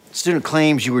Student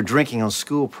claims you were drinking on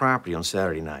school property on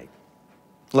Saturday night.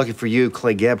 Lucky for you,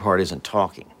 Clay Gebhardt isn't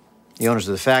talking. The owners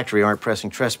of the factory aren't pressing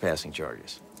trespassing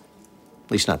charges.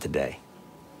 At least not today.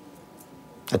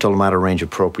 I told him I'd arrange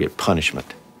appropriate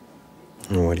punishment.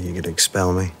 What, are you going to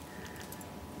expel me?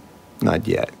 Not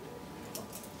yet.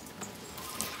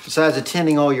 Besides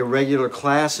attending all your regular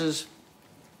classes,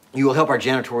 you will help our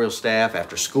janitorial staff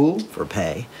after school. For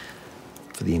pay?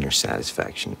 For the inner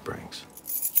satisfaction it brings.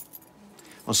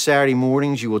 On Saturday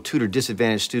mornings, you will tutor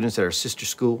disadvantaged students at our sister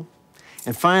school.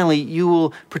 And finally, you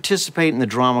will participate in the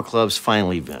drama club's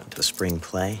final event. The spring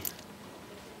play?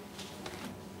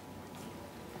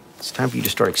 It's time for you to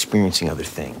start experiencing other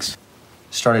things.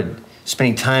 Started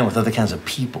spending time with other kinds of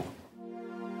people.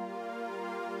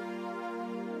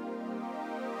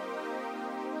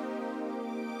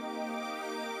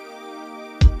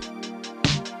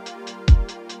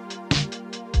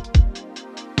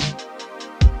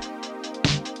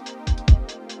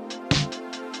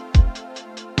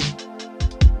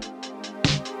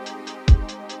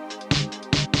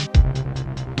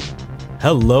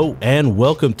 Hello and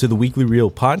welcome to the Weekly Reel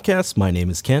Podcast. My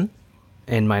name is Ken.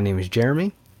 And my name is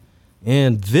Jeremy.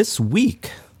 And this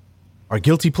week, our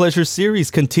Guilty Pleasure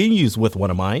series continues with one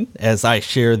of mine as I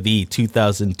share the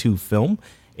 2002 film,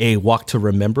 A Walk to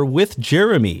Remember with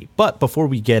Jeremy. But before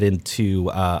we get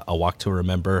into A Walk to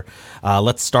Remember,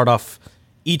 let's start off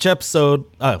each episode.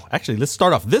 Let's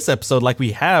start off this episode like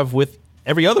we have with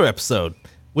every other episode,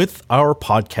 with our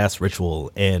podcast ritual.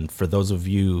 And for those of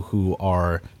you who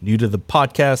are new to the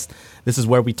podcast, this is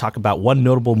where we talk about one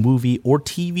notable movie or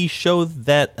TV show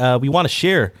that we want to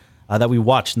share that we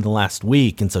watched in the last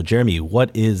week. And so, Jeremy,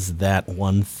 what is that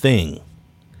one thing?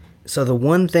 So the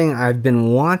one thing I've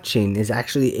been watching is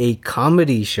actually a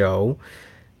comedy show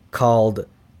called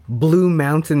Blue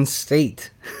Mountain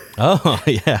State. Oh,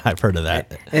 yeah, I've heard of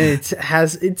that. And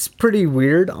it's pretty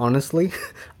weird, honestly.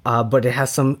 But it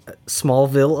has some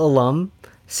Smallville alum,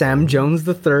 Sam Jones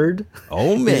III.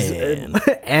 Oh, man.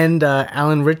 And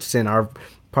Alan Richardson are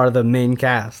part of the main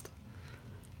cast.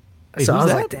 Wait, so I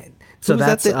was that? like, so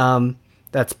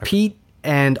that's Pete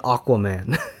and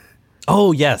Aquaman.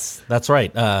 Oh, yes, that's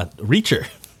right. Reacher,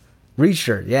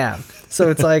 yeah. So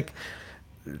it's like,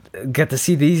 get to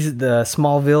see the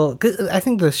Smallville. 'Cause I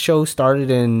think the show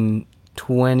started in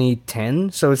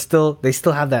 2010, so they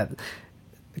still have that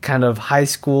kind of high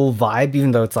school vibe,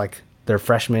 even though it's like they're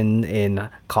freshmen in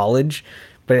college,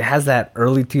 but it has that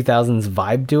early 2000s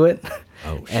vibe to it.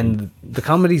 Oh, shoot. And the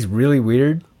comedy's really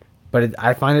weird, but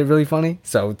I find it really funny.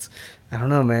 So I don't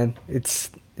know, man. It's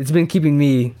been keeping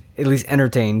me at least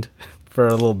entertained for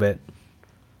a little bit.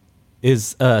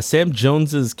 Is Sam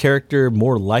Jones's character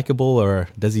more likable, or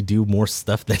does he do more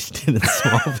stuff that he did in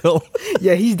Smallville?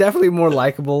 Yeah, he's definitely more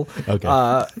likable.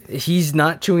 Okay. He's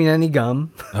not chewing any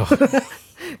gum. Oh.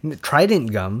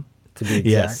 Trident gum, to be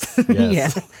exact.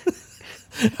 Yes.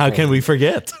 Yeah. How can we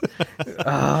forget?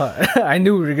 I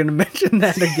knew we were going to mention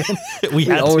that again. we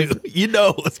had to. You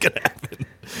know what's going to happen.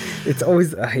 It's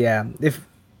always, yeah. If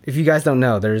you guys don't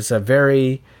know, there's a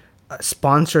very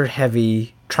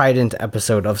sponsor-heavy Trident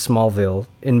episode of Smallville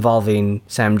involving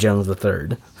Sam Jones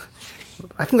III.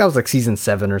 I think that was like season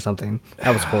 7 or something.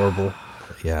 That was horrible.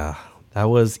 Yeah, that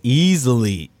was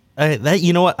easily...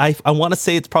 you know what? I want to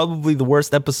say it's probably the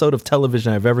worst episode of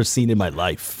television I've ever seen in my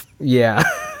life. Yeah.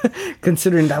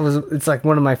 Considering it's like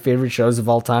one of my favorite shows of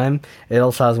all time. It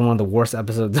also has one of the worst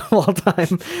episodes of all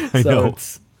time. I know.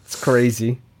 It's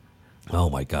crazy. Oh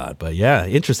my God. But yeah,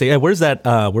 interesting. Where's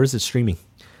it streaming?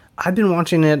 I've been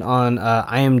watching it on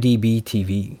IMDb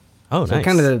TV. Oh, so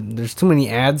nice. There's too many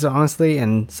ads, honestly,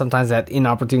 and sometimes at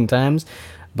inopportune times,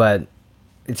 but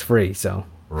it's free, so.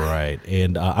 Right.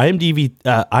 And IMDb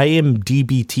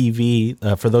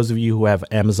TV, for those of you who have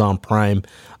Amazon Prime,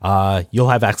 you'll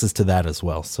have access to that as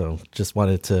well. So just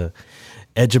wanted to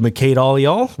educate all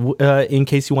y'all in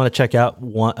case you want to check out,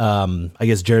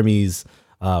 Jeremy's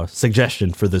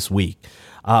suggestion for this week.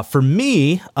 For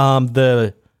me,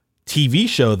 the TV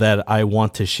show that I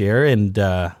want to share, and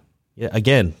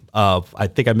again, I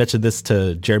think I mentioned this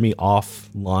to Jeremy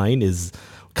offline, is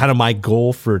kind of my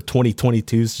goal for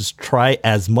 2022 is just try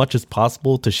as much as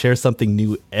possible to share something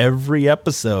new every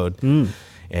episode.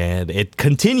 And it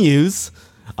continues.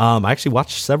 I actually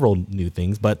watched several new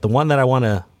things, but the one that I want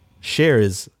to share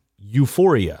is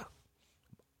Euphoria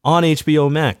on HBO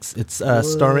Max. It's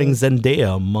starring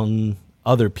Zendaya, among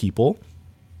other people.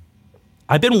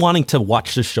 I've been wanting to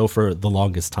watch this show for the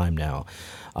longest time now.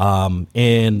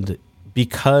 And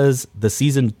because the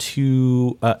season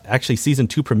 2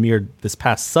 premiered this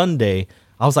past Sunday,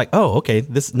 I was like, oh, okay,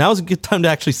 this now is a good time to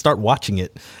actually start watching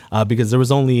it because there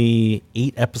was only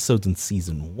 8 episodes in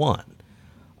season 1.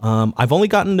 I've only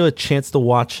gotten a chance to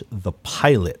watch the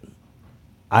pilot.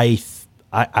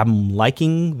 I'm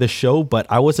liking the show, but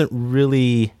I wasn't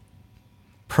really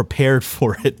prepared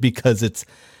for it because it's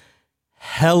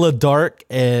hella dark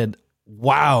and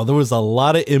wow, there was a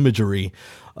lot of imagery.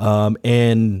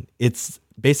 And it's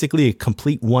basically a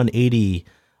complete 180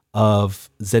 of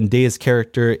Zendaya's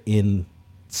character in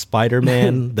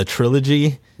Spider-Man, the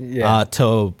trilogy,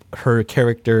 to her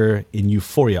character in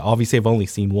Euphoria. Obviously, I've only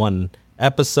seen 1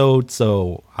 episode,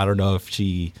 so I don't know if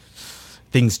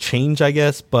things change, I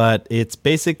guess, but it's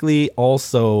basically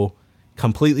also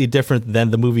completely different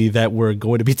than the movie that we're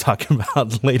going to be talking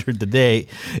about later today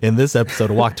in this episode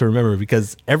of Walk to Remember,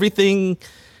 because everything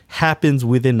happens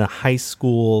within a high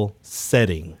school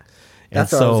setting.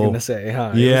 That's what I was going to say,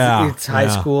 huh? Yeah. It's high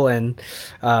school, and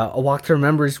A Walk to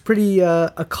Remember is pretty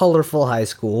a colorful high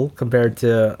school compared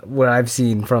to what I've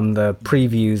seen from the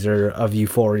previews of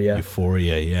Euphoria.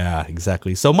 Euphoria, yeah,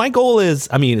 exactly. So my goal is,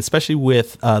 I mean, especially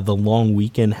with the long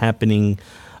weekend happening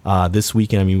this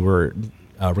weekend, I mean, we're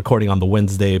recording on the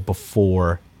Wednesday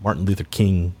before Martin Luther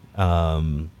King,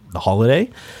 the holiday.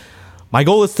 My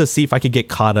goal is to see if I could get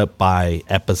caught up by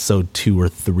episode 2 or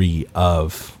 3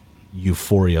 of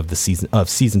Euphoria of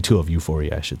season 2 of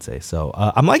Euphoria, I should say. So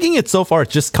I'm liking it so far.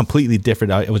 It's just completely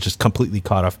different. It was just completely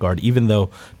caught off guard, even though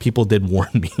people did warn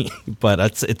me. But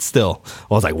it's still,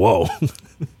 I was like, whoa.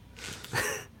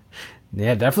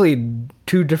 Yeah, definitely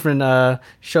 2 different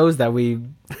shows that we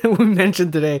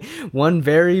mentioned today. One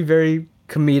very, very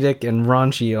comedic and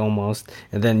raunchy almost,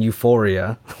 and then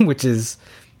Euphoria, which is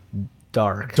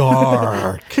dark.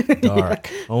 Yeah.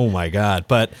 Oh my god.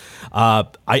 But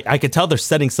I could tell they're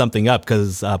setting something up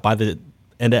because by the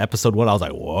end of episode 1 I was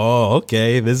like, whoa,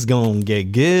 okay, this is gonna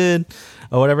get good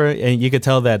or whatever. And you could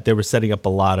tell that they were setting up a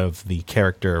lot of the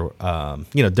character,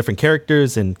 different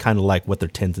characters and kind of like what their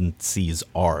tendencies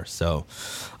are. So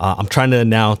I'm trying to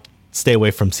now stay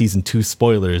away from season 2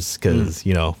 spoilers because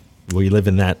we live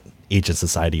in that age of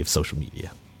society of social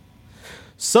media.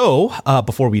 So,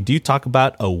 before we do talk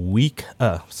about a Walk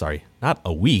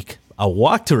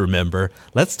to Remember,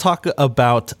 let's talk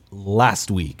about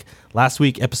last week. Last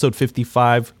week, episode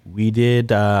 55, we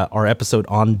did our episode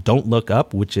on Don't Look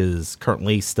Up, which is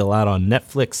currently still out on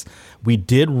Netflix. We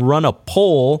did run a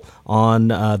poll on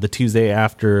the Tuesday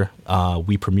after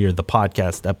we premiered the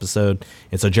podcast episode.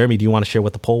 And so, Jeremy, do you want to share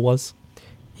what the poll was?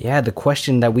 Yeah, the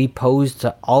question that we posed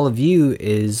to all of you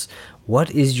is,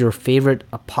 what is your favorite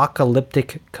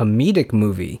apocalyptic comedic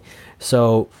movie?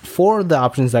 So 4 of the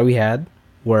options that we had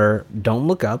were Don't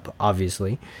Look Up,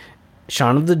 obviously,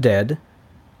 Shaun of the Dead,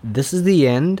 This Is the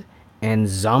End, and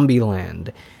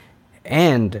Zombieland.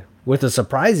 And with a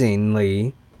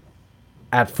surprisingly,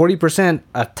 at 40%,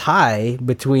 a tie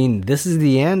between This Is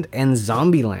the End and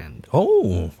Zombieland.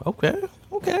 Oh, okay.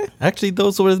 Actually,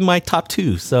 those were my top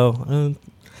 2, so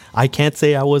I can't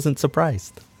say I wasn't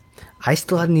surprised. I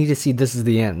still need to see This Is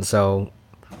the End, so,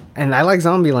 and I like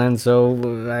Zombieland, so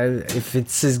if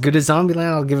it's as good as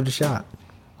Zombieland, I'll give it a shot.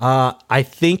 I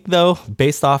think, though,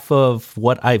 based off of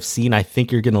what I've seen, I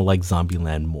think you're going to like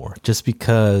Zombieland more, just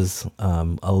because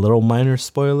a little minor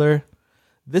spoiler,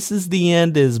 This Is the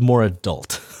End is more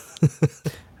adult.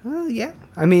 Yeah,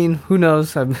 I mean, who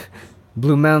knows?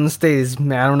 Blue Mountain State is,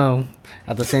 I don't know,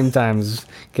 at the same time is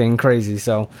getting crazy,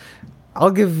 so I'll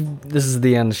give This Is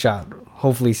the End a shot.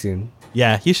 Hopefully soon.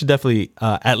 Yeah, you should definitely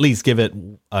at least give it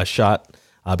a shot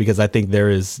because I think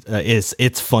there is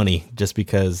it's funny just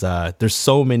because there's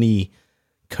so many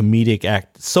named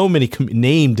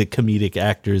comedic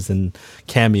actors and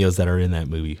cameos that are in that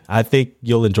movie. I think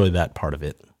you'll enjoy that part of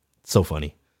it. So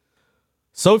funny.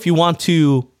 So if you want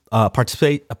to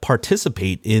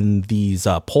participate in these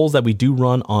polls that we do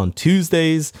run on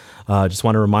Tuesdays, just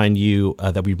want to remind you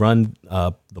that we run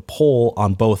the poll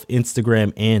on both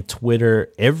Instagram and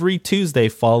Twitter every Tuesday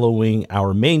following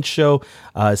our main show.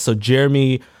 So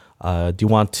Jeremy, do you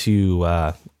want to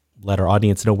let our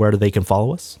audience know where they can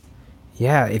follow us?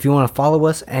 Yeah, if you want to follow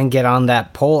us and get on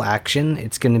that poll action,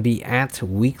 it's going to be at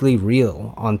Weekly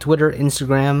Reel on Twitter,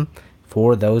 Instagram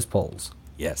for those polls.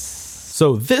 Yes.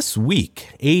 So this week,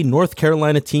 a North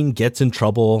Carolina teen gets in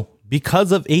trouble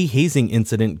because of a hazing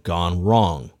incident gone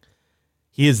wrong.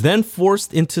 He is then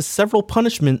forced into several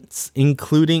punishments,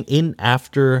 including an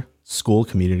after-school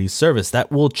community service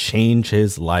that will change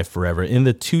his life forever in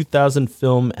the 2000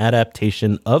 film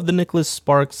adaptation of the Nicholas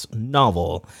Sparks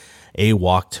novel, A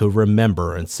Walk to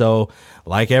Remember. And so,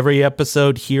 like every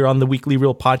episode here on the Weekly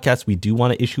Reel podcast, we do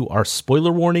want to issue our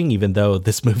spoiler warning, even though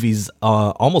this movie's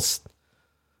almost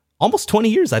almost 20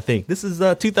 years, I think. This is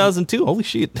 2002. Holy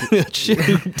shit. Shit.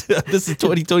 This is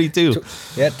 2022.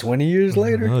 Yeah, 20 years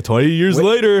later. 20 years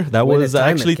later. That way to was time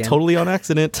it, actually Ken. totally on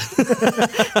accident.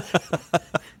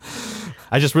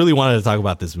 I just really wanted to talk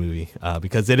about this movie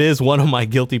because it is one of my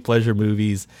guilty pleasure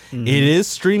movies. It is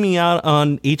streaming out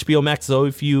on HBO Max. So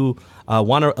if you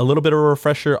want a little bit of a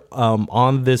refresher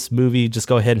on this movie, just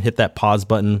go ahead and hit that pause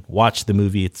button. Watch the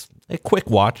movie. It's a quick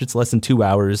watch. It's less than 2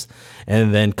 hours.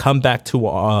 And then come back to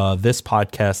this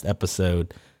podcast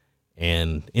episode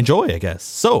and enjoy, I guess.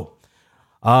 So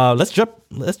let's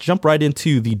jump right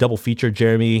into the double feature,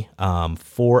 Jeremy,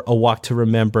 for A Walk to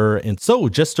Remember. And so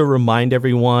just to remind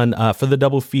everyone, for the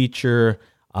double feature,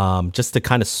 just to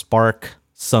kind of spark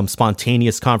some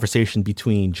spontaneous conversation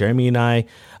between Jeremy and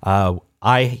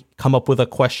I come up with a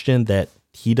question that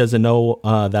he doesn't know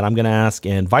that I'm going to ask,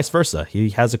 and vice versa.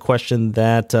 He has a question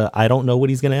that I don't know what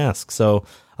he's going to ask. So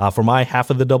for my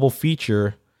half of the double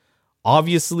feature,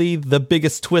 obviously, the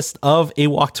biggest twist of A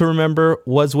Walk to Remember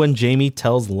was when Jamie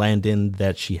tells Landon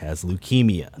that she has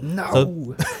leukemia.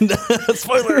 No. So,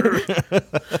 spoiler.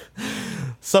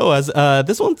 So, as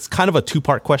this one's kind of a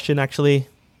two-part question, actually.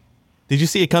 Did you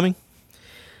see it coming?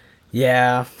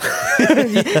 Yeah.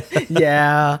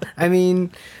 Yeah. I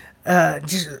mean,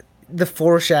 just the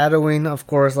foreshadowing, of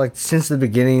course, like since the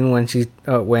beginning when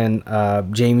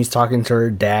Jamie's talking to her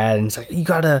dad and it's like, you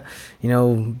gotta,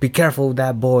 be careful with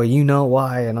that boy, you know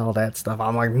why, and all that stuff.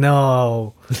 I'm like,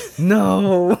 no.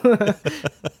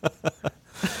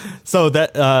 So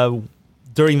that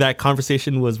during that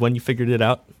conversation was when you figured it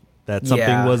out that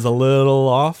something was a little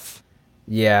off.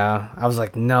 Yeah, I was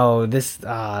like, no, this,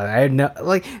 I had no,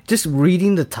 like, just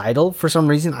reading the title, for some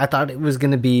reason, I thought she was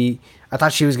going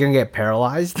to get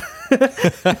paralyzed.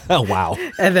 Oh, wow.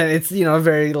 And then it's,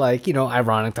 very, like,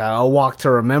 ironic that A Walk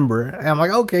to Remember. And I'm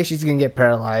like, okay, she's going to get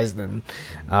paralyzed, and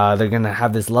they're going to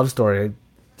have this love story.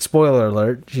 Spoiler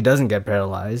alert, she doesn't get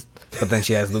paralyzed, but then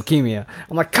she has leukemia.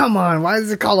 I'm like, come on, why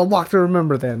is it called A Walk to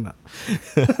Remember then?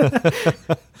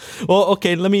 Well,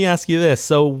 okay, let me ask you this.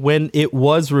 So when it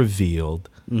was revealed,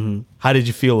 how did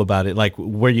you feel about it? Like,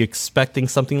 were you expecting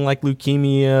something like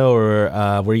leukemia,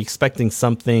 or were you expecting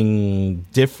something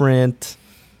different?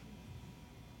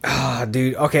 Ah,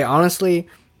 dude, okay, honestly,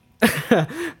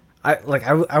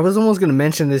 I was almost gonna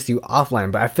mention this to you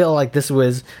offline, but I feel like this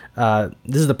is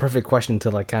the perfect question to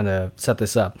like kind of set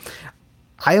this up.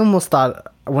 I almost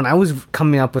thought when I was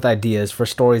coming up with ideas for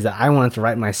stories that I wanted to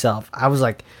write myself, I was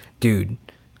like, dude,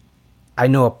 I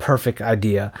know a perfect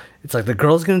idea. It's like the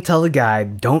girl's gonna tell the guy,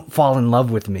 "Don't fall in love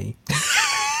with me,"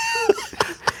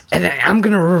 and then I'm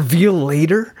gonna reveal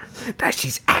later that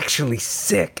she's actually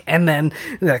sick, and then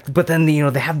but then they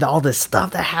have all this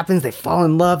stuff that happens. They fall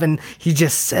in love, and he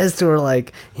just says to her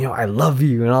like, "I love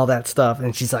you," and all that stuff,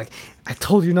 and she's like, "I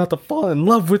told you not to fall in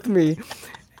love with me."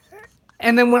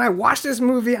 And then when I watch this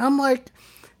movie, I'm like,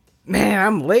 man,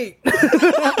 I'm late.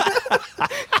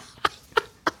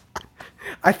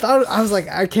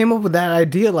 I came up with that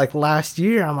idea like last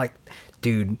year. I'm like,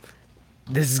 dude,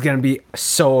 this is gonna be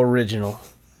so original.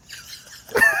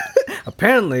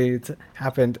 Apparently, it's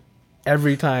happened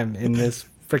every time in this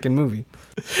freaking movie.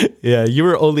 Yeah, you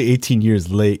were only 18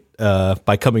 years late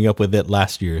by coming up with it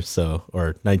last year,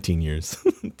 or 19 years.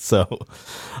 So,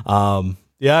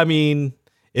 yeah, I mean,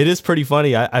 it is pretty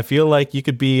funny. I feel like you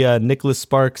could be Nicholas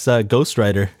Sparks'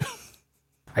 ghostwriter.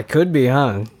 I could be,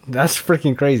 huh? That's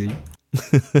freaking crazy.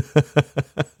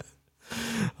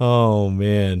 Oh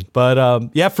man, but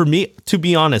yeah, for me, to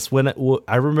be honest, when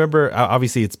I remember,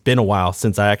 obviously it's been a while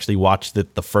since I actually watched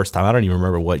it the first time. I don't even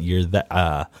remember what year that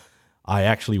I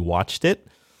actually watched it.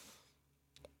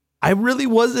 I really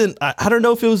wasn't. I don't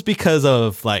know if it was because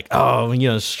of like,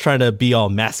 just trying to be all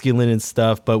masculine and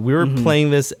stuff. But we were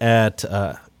playing this at.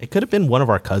 It could have been one of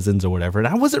our cousins or whatever, and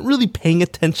I wasn't really paying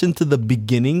attention to the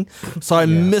beginning, so I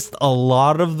missed a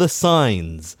lot of the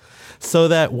signs. So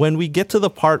that when we get to the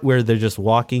part where they're just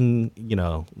walking,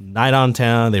 night on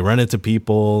town, they run into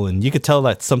people, and you could tell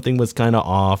that something was kind of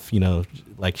off,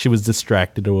 like she was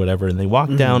distracted or whatever. And they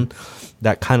walk down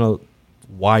that kind of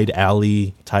wide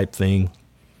alley type thing.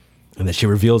 And then she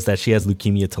reveals that she has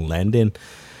leukemia to Landon.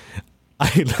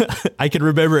 I can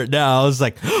remember it now. I was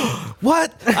like,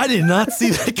 what? I did not see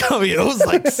that coming. It was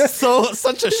like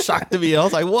such a shock to me. I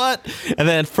was like, what? And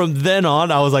then from then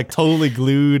on, I was like totally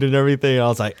glued and everything. I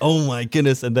was like, oh my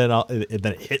goodness. And then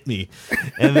it hit me.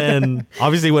 And then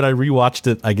obviously when I rewatched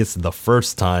it, I guess the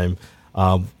first time,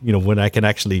 when I can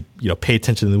actually, pay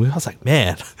attention to the movie, I was like,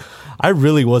 man, I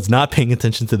really was not paying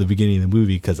attention to the beginning of the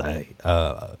movie because I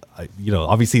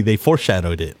obviously they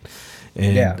foreshadowed it.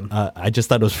 And I just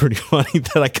thought it was pretty funny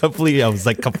that I was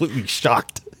completely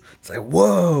shocked. It's like,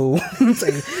 whoa. It's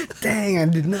like, dang, I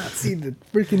did not see the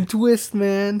freaking twist,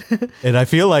 man. And I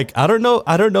feel like I don't know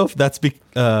if that's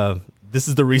this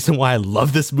is the reason why I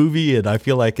love this movie, and I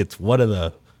feel like it's one of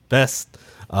the best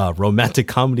romantic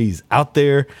comedies out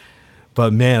there.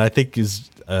 But man, I think is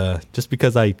just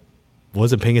because I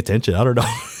wasn't paying attention. I don't know.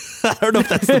 I don't know if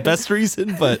that's the best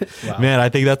reason, but wow. Man, I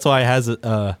think that's why it has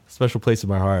a special place in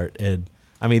my heart. And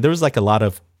I mean, there was like a lot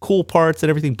of cool parts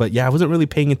and everything, but yeah, I wasn't really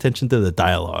paying attention to the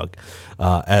dialogue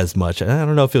as much. And I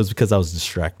don't know if it was because I was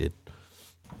distracted.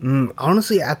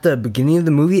 Honestly, at the beginning of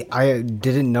the movie, I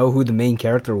didn't know who the main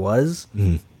character was.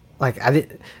 Like I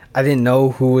didn't know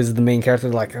who was the main character.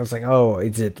 Like I was like, oh,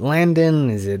 is it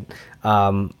Landon? Is it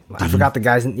I forgot the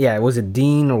guy's. Yeah, was it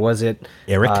Dean or was it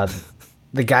Eric?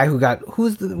 The guy who got what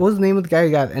was the name of the guy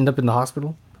who got end up in the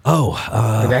hospital? Oh,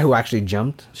 the guy who actually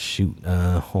jumped. Shoot,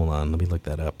 hold on, let me look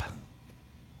that up.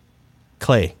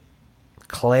 Clay.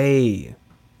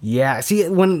 Yeah, see,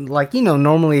 when, like, you know,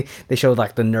 normally they showed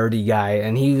like the nerdy guy,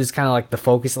 and he was kind of like the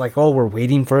focus, like, oh, we're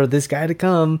waiting for this guy to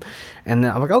come, and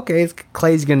I'm like, okay,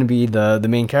 Clay's gonna be the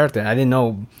main character. I didn't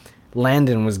know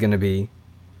Landon was gonna be.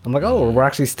 I'm like, oh, we're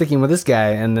actually sticking with this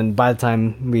guy. And then by the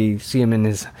time we see him in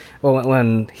his, well,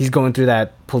 when he's going through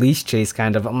that police chase,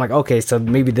 kind of, I'm like, okay, so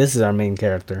maybe this is our main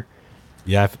character.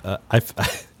 Yeah, I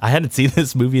hadn't seen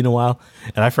this movie in a while,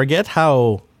 and I forget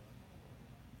how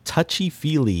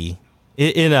touchy-feely,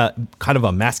 in a kind of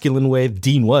a masculine way,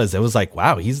 Dean was. It was like,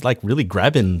 wow, he's like really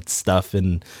grabbing stuff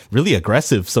and really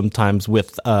aggressive sometimes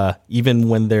with, even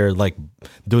when they're like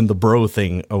doing the bro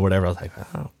thing or whatever. I was like,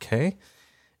 oh, okay.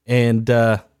 And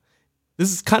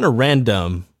this is kind of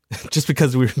random, just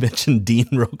because we mentioned Dean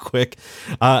real quick,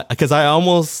 because I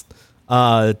almost,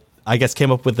 I guess,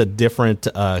 came up with a different,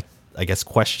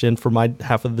 question for my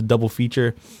half of the double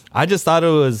feature. I just thought it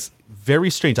was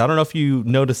very strange. I don't know if you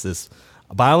noticed this,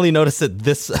 but I only noticed it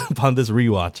upon this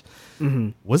rewatch.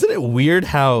 Mm-hmm. Wasn't it weird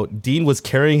how Dean was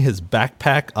carrying his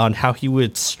backpack on how he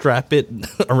would strap it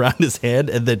around his head,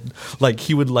 and then like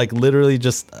he would like literally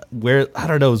just wear, I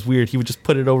don't know, it was weird. He would just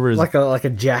put it over his like a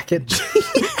jacket.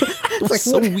 It's like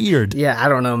so weird. Yeah, I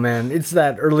don't know, man. It's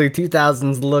that early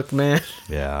 2000s look, man.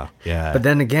 Yeah. But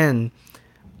then again,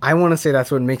 I want to say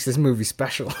that's what makes this movie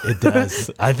special. It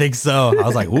does. I think so. I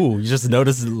was like, ooh, you just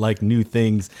notice like new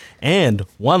things. And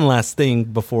one last thing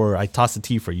before I toss it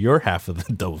to you for your half of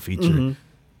the double feature. Mm-hmm.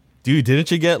 Dude, didn't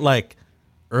you get like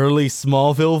early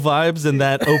Smallville vibes in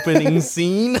that opening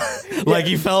scene? Like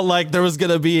you felt like there was going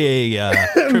to be a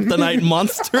kryptonite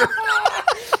monster.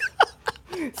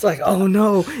 It's like, oh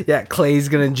no. Yeah, Clay's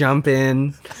going to jump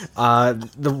in.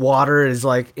 The water is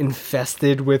like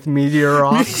infested with meteor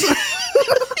rocks.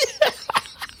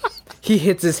 He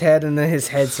hits his head, and then his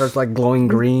head starts like glowing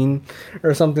green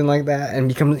or something like that,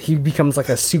 and he becomes like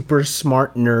a super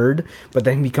smart nerd, but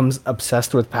then he becomes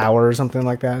obsessed with power or something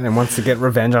like that, and wants to get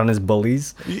revenge on his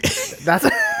bullies. That's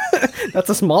a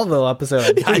Smallville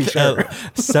episode, I'm pretty sure.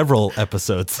 Several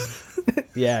episodes.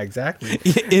 Yeah, exactly.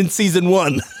 In season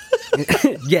 1.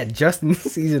 Yeah, just in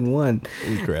season 1.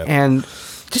 Holy crap. And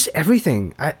just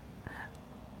everything.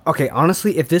 Okay,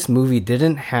 honestly, if this movie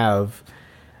didn't have,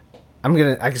 I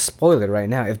can spoil it right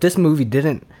now. If this movie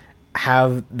didn't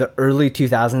have the early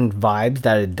 2000s vibes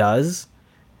that it does,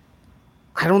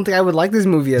 I don't think I would like this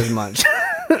movie as much.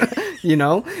 You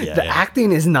know? Yeah, the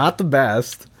acting is not the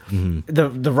best. Mm-hmm.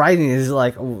 The writing is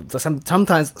like,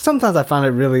 sometimes I find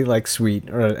it really like sweet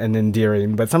and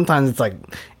endearing, but sometimes it's like,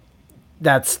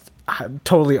 that's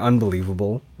totally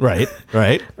unbelievable. Right.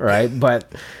 Right?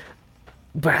 But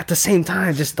at the same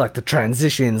time, just like the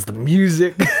transitions, the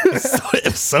music.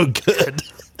 It's so good.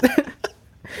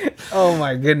 Oh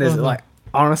my goodness. Like,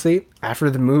 honestly, after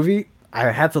the movie,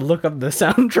 I had to look up the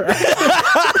soundtrack.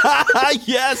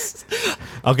 Yes.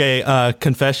 Okay,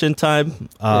 confession time.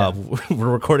 We're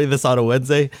recording this on a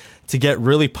Wednesday. To get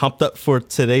really pumped up for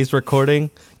today's recording,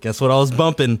 guess what I was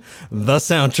bumping? The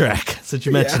soundtrack, since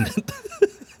you mentioned it.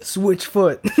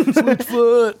 Switchfoot.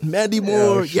 Mandy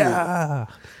Moore. Yeah.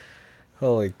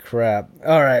 Holy crap.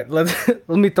 All right, let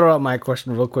me throw out my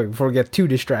question real quick before we get too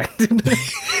distracted.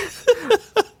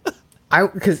 Now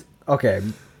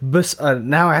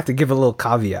I have to give a little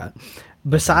caveat.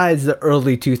 Besides the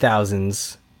early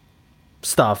 2000s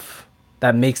stuff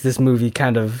that makes this movie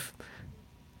kind of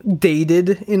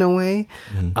dated in a way,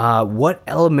 what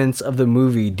elements of the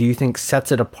movie do you think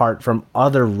sets it apart from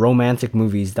other romantic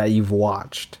movies that you've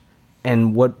watched?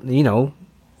 And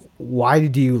why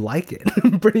do you like it?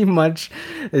 Pretty much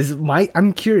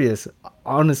I'm curious,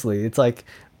 honestly. It's like,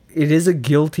 it is a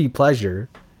guilty pleasure,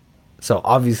 so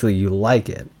obviously you like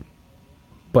it,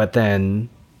 but then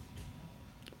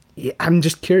I'm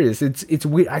just curious. It's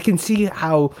weird. I can see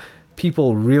how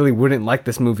people really wouldn't like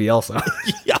this movie also.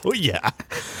 Oh yeah.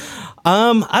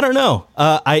 I don't know.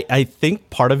 I think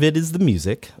part of it is the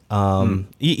music.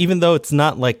 Even though it's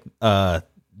not like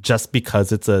just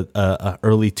because it's a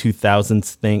early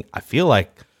 2000s thing, I feel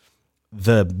like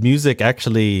the music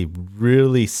actually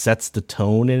really sets the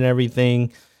tone and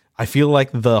everything. I feel like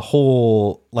the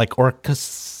whole like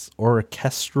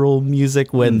orchestral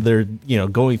music when they're,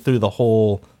 going through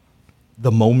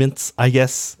the moments, I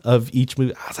guess, of each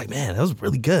movie. I was like, man, that was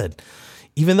really good.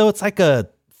 Even though it's like a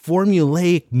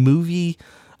formulaic movie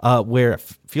where I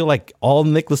feel like all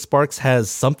Nicholas Sparks has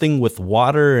something with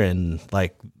water and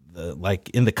like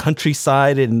in the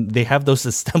countryside, and they have those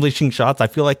establishing shots. I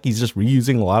feel like he's just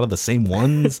reusing a lot of the same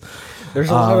ones. There's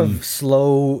a lot of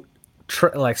slow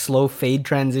fade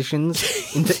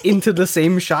transitions into the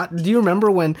same shot. Do you remember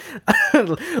when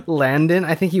Landon,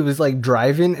 I think he was like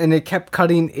driving and it kept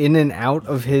cutting in and out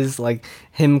of his like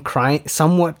him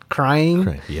somewhat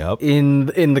crying Yep.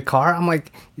 in the car? I'm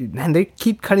like, man, they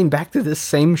keep cutting back to this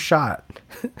same shot.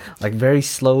 Like very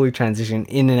slowly transition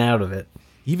in and out of it.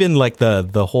 Even like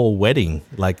the whole wedding,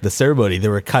 like the ceremony, they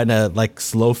were kind of like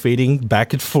slow fading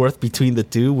back and forth between the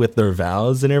two with their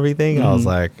vows and everything. I was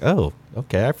like, oh,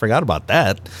 okay, I forgot about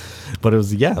that. But it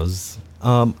was,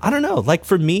 I don't know. Like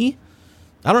for me,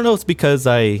 I don't know. It's because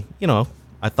I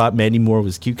thought Mandy Moore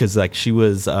was cute because like she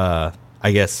was, I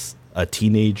guess, a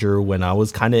teenager when I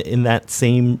was kind of in that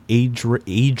same age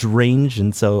range.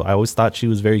 And so I always thought she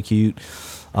was very cute.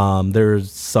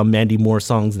 There's some Mandy Moore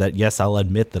songs that, yes, I'll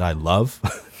admit that I love,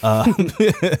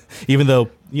 even though,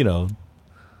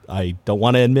 I don't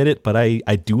want to admit it, but I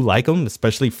do like them,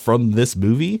 especially from this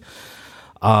movie.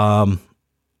 What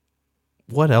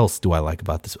else do I like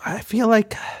about this? I feel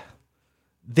like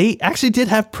they actually did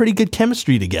have pretty good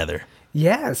chemistry together.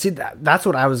 Yeah, see, that's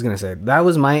what I was going to say. That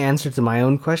was my answer to my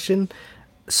own question.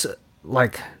 So,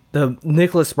 like, the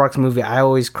Nicholas Sparks movie I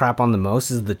always crap on the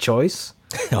most is The Choice.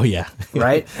 Oh yeah,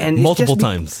 right, and multiple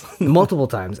times.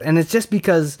 And it's just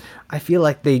because I feel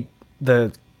like the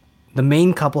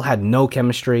main couple had no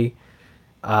chemistry.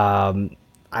 I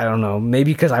don't know,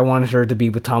 maybe because I wanted her to be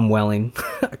with Tom Welling,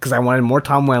 because I wanted more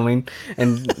Tom Welling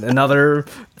and another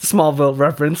Smallville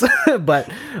reference.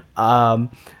 But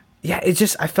yeah, it's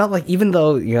just I felt like even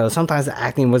though sometimes the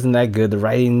acting wasn't that good, the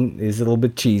writing is a little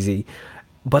bit cheesy,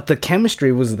 but the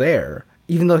chemistry was there.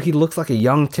 Even though he looks like a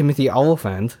young Timothy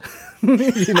Oliphant.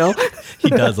 He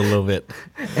does a little bit.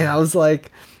 And I was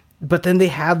like, but then they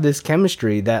have this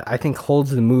chemistry that I think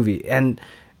holds the movie. And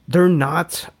they're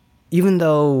not, even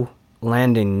though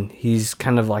Landon, he's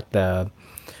kind of like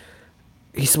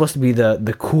he's supposed to be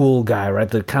the cool guy, right?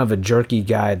 The kind of a jerky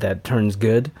guy that turns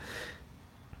good.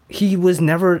 He was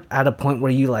never at a point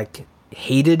where you like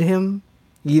hated him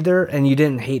either, and you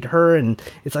didn't hate her, and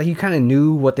it's like you kind of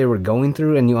knew what they were going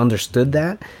through and you understood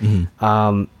that.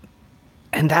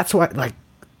 And that's why, like,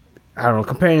 I don't know,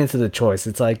 comparing it to The Choice,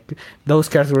 it's like those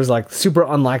characters like super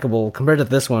unlikable compared to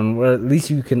this one, where at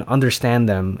least you can understand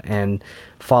them and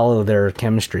follow their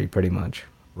chemistry pretty much.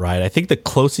 Right. I think the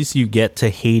closest you get to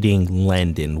hating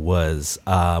Landon was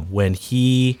when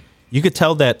you could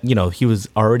tell that, he was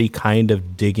already kind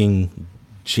of digging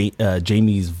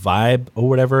Jamie's vibe or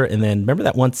whatever. And then remember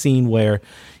that one scene where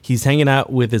he's hanging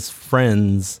out with his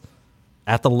friends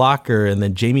at the locker, and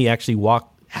then Jamie actually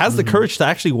has the courage to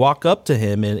actually walk up to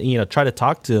him and try to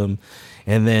talk to him,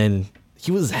 and then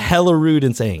he was hella rude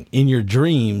and saying "in your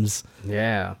dreams,"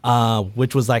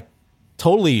 which was like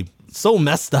totally so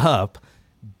messed up.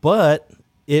 But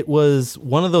it was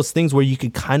one of those things where you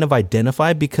could kind of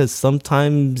identify, because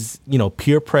sometimes,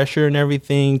 peer pressure and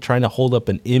everything, trying to hold up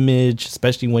an image,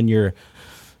 especially when you're,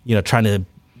 trying to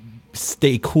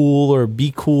stay cool or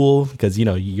be cool, because,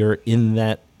 you're in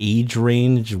that age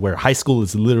range where high school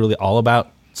is literally all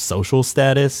about social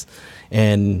status.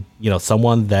 And,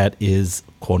 someone that is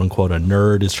quote unquote a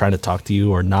nerd is trying to talk to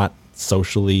you or not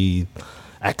socially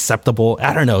acceptable.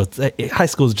 I don't know. High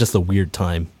school is just a weird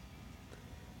time.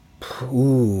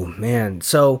 Ooh, man.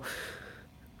 So,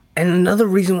 and another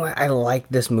reason why I like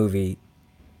this movie,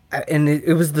 and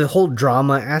it was the whole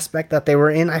drama aspect that they were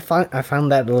in. I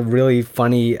found that a really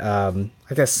funny, I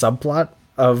guess, subplot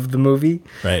of the movie.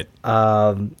 Right.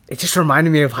 It just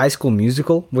reminded me of High School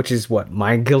Musical, which is one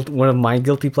of my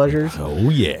guilty pleasures.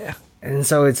 Oh yeah. And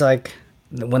so it's like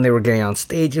when they were getting on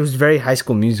stage, it was very High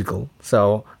School Musical.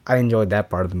 So I enjoyed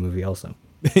that part of the movie also.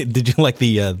 Did you like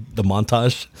the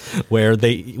montage where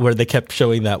they kept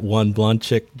showing that one blonde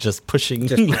chick just pushing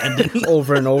Landon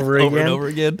over and over again? Over and over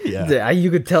again? Yeah. You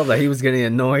could tell that he was getting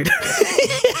annoyed.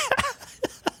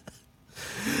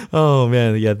 Oh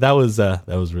man, yeah, that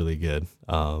was really good.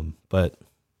 But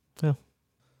yeah.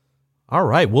 All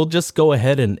right, we'll just go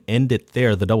ahead and end it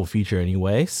there, the double feature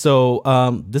anyway.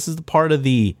 So this is the part of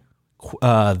the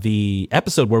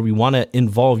episode where we want to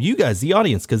involve you guys, the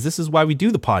audience, because this is why we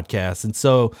do the podcast. And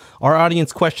so our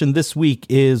audience question this week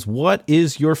is, what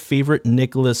is your favorite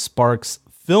Nicholas Sparks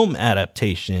film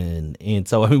adaptation? And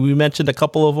so we mentioned a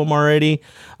couple of them already.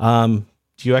 Do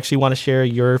you actually want to share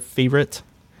your favorite?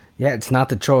 Yeah, it's not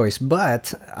the choice,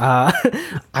 but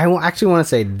actually want to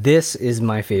say this is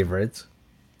my favorite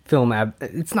film.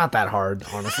 It's not that hard,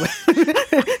 honestly.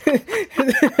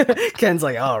 Ken's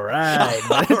like, all right.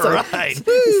 But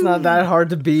it's not that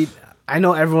hard to beat. I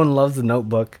know everyone loves The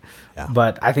Notebook,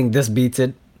 but I think this beats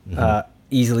it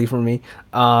easily for me.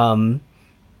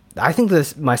 I think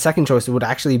my second choice would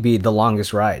actually be The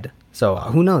Longest Ride. So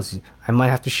who knows? I might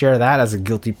have to share that as a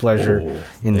guilty pleasure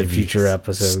in the future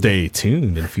episode. Stay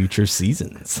tuned in future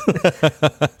seasons.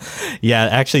 Yeah,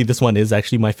 actually, this one is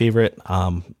actually my favorite.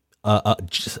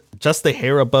 Just the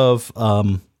hair above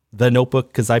The Notebook,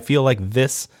 because I feel like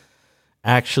this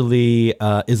actually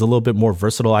is a little bit more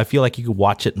versatile. I feel like you could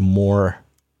watch it more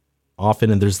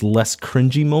often and there's less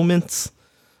cringy moments.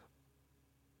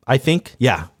 I think,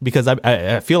 yeah, because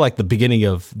I feel like the beginning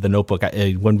of The Notebook,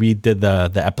 when we did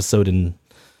the episode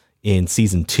in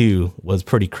season 2, was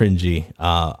pretty cringy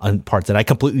on parts that I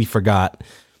completely forgot.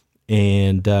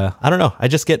 And I don't know, I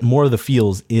just get more of the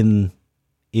feels in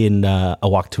A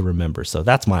Walk to Remember. So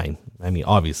that's mine. I mean,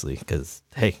 obviously, because,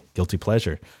 hey, guilty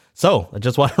pleasure. So I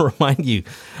just want to remind you,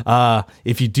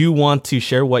 if you do want to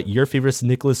share what your favorite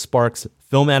Nicholas Sparks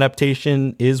film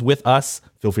adaptation is with us,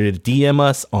 feel free to DM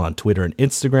us on Twitter and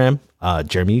Instagram.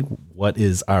 Jeremy, what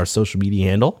is our social media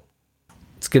handle?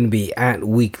 It's going to be at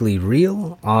Weekly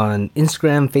Reel on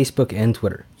Instagram, Facebook, and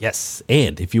Twitter. Yes.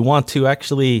 And if you want to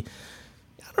actually,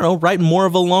 I don't know, write more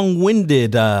of a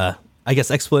long-winded,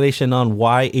 explanation on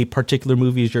why a particular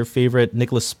movie is your favorite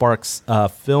Nicholas Sparks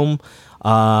film,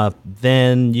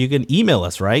 then you can email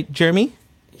us, right, Jeremy?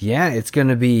 Yeah, it's going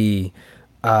to be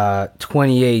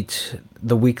 28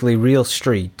 The Weekly Reel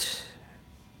Street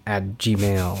at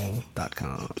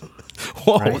gmail.com.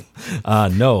 Whoa. Right?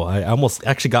 No, I almost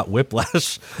actually got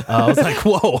whiplash. I was like,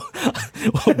 whoa,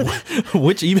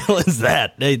 which email is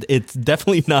that? It's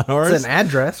definitely not ours. It's an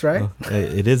address, right?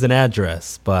 It is an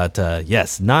address, but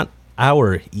yes, not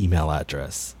our email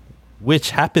address,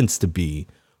 which happens to be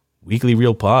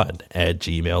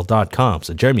weeklyreelpod@gmail.com.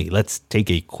 So Jeremy, let's take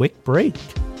a quick break.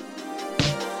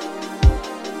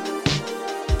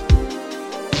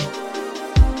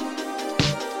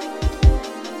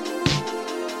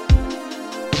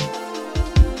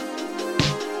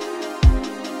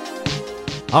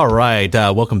 All right,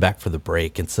 welcome back for the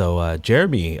break. And so,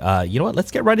 Jeremy, you know what?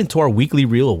 Let's get right into our Weekly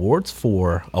Reel Awards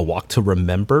for A Walk to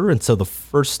Remember. And so the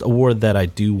first award that I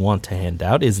do want to hand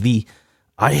out is the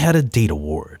I Had a Date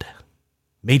Award,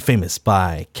 made famous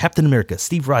by Captain America,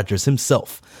 Steve Rogers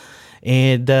himself.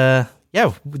 And the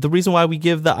reason why we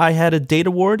give the I Had a Date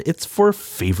Award, it's for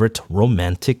favorite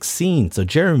romantic scene. So,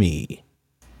 Jeremy,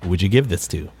 who would you give this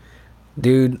to?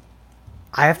 Dude,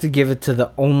 I have to give it to the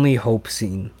Only Hope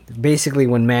scene. Basically,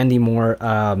 when Mandy Moore,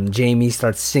 Jamie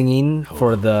starts singing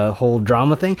for the whole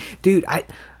drama thing. Dude, I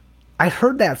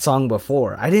heard that song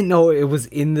before. I didn't know it was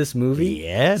in this movie.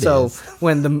 Yeah, it so is.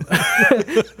 When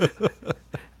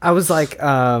I was like,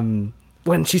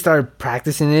 when she started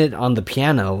practicing it on the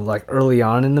piano, like early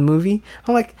on in the movie,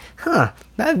 I'm like,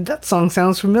 that song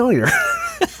sounds familiar.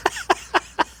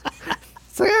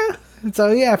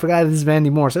 So yeah, I forgot this is Mandy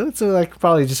Moore. So it's like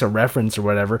probably just a reference or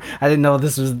whatever. I didn't know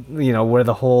this was,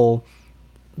 where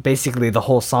basically the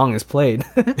whole song is played.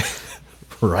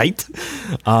 Right?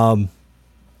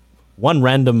 One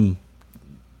random,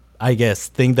 I guess,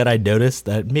 thing that I noticed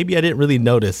that maybe I didn't really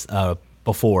notice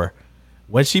before.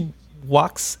 When she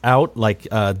walks out, like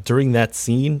during that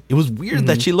scene, it was weird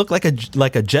that she looked like a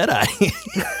Jedi.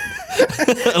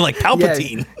 Like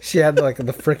Palpatine. Yeah, she had like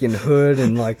the freaking hood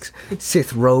and like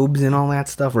Sith robes and all that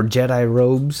stuff, or Jedi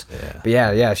robes. Yeah. But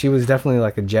yeah, she was definitely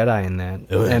like a Jedi in that.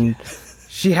 Ooh. And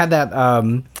she had that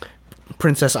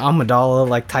Princess Amidala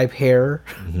like type hair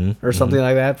or something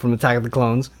like that from Attack of the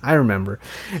Clones. I remember.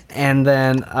 And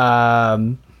then,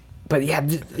 but yeah,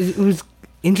 it was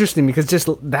interesting because just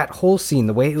that whole scene,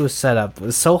 the way it was set up,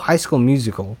 was so High School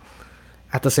Musical.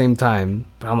 At the same time,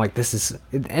 but I'm like,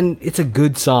 and it's a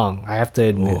good song, I have to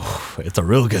admit. Oh, it's a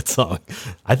real good song.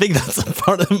 I think that's a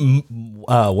part of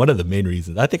one of the main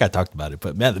reasons. I think I talked about it,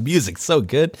 but man, the music's so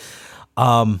good.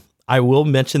 I will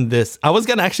mention this. I was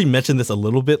gonna actually mention this a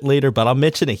little bit later, but I'll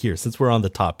mention it here since we're on the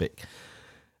topic.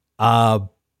 I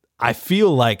I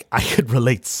feel like I could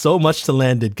relate so much to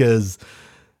Landon because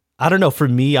I don't know. For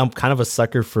me, I'm kind of a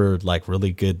sucker for like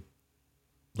really good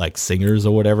like singers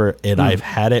or whatever, and I've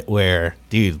had it where,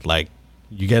 dude, like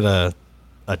you get a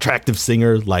attractive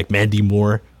singer like Mandy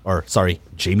Moore or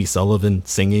Jamie Sullivan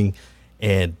singing,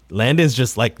 and Landon's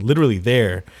just like literally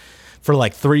there for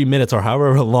like 3 minutes or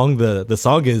however long the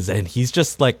song is, and he's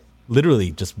just like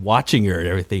literally just watching her and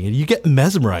everything, and you get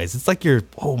mesmerized. It's like you're,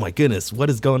 oh my goodness, what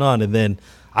is going on? And then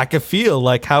I could feel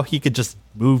like how he could just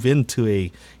move into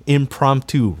a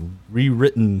impromptu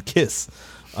rewritten kiss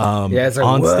it's like,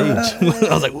 on what? stage.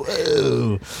 I was like,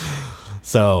 whoa.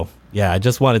 So yeah, I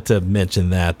just wanted to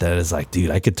mention that is like,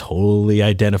 dude, I could totally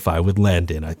identify with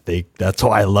Landon. I think that's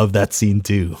why I love that scene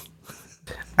too.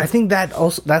 I think that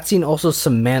scene also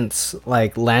cements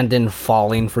like Landon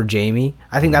falling for Jamie.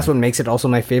 I think that's what makes it also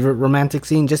my favorite romantic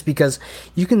scene, just because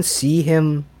you can see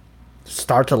him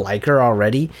start to like her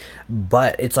already,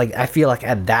 but it's like I feel like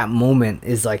at that moment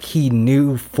is like he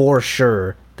knew for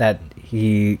sure that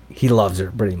he loves her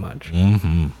pretty much.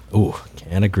 Ooh,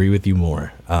 can't agree with you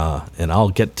more. And I'll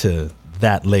get to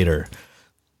that later.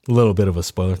 A little bit of a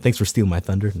spoiler. Thanks for stealing my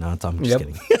thunder. No, I'm just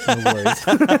kidding. No worries.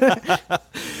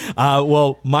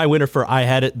 Well, my winner for I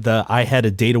Had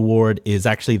a Date award is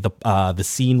actually the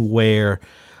scene where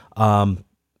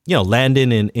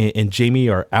Landon and Jamie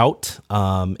are out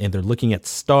and they're looking at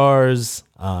stars.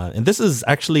 And this is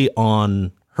actually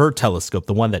on her telescope,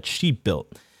 the one that she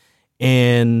built.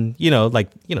 And,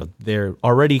 they're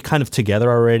already kind of together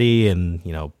already. And,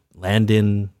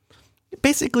 Landon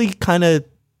basically kind of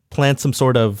plans some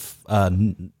sort of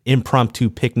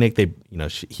impromptu picnic.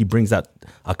 He brings out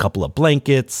a couple of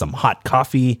blankets, some hot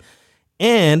coffee,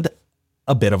 and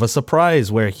a bit of a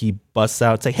surprise where he busts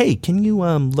out, say, "Hey, can you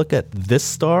look at this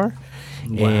star?"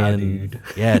 Wow, dude.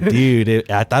 Yeah, dude.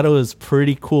 I thought it was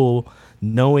pretty cool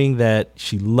knowing that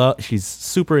she's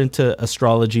super into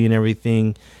astrology and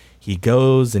everything. He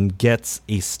goes and gets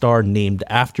a star named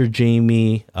after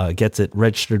Jamie, gets it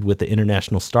registered with the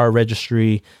International Star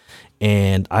Registry.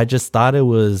 And I just thought it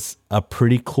was a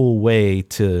pretty cool way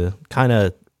to kind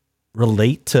of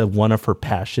relate to one of her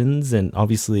passions. And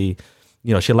obviously,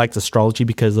 she likes astrology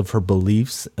because of her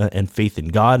beliefs and faith in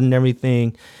God and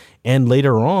everything. And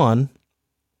later on,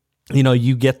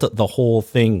 you get the whole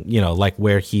thing, like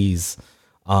where he's,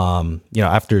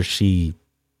 after she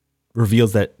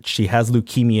reveals that she has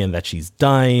leukemia and that she's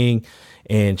dying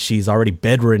and she's already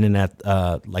bedridden at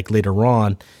later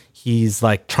on, he's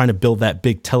like trying to build that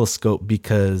big telescope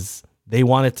because they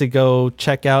wanted to go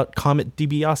check out Comet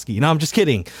DiBiase. No, I'm just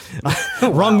kidding.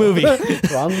 Wrong movie.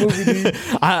 Wrong movie, dude.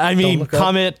 I mean,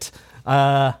 Comet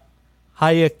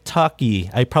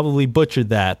Hayataki. I probably butchered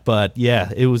that, but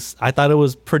yeah, I thought it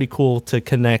was pretty cool to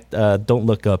connect Don't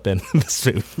Look Up and this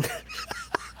food.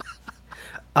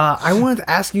 I wanted to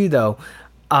ask you though,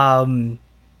 how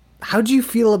do you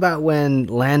feel about when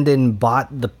Landon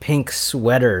bought the pink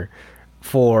sweater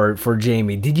for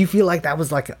Jamie? Did you feel like that was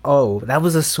like, oh, that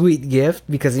was a sweet gift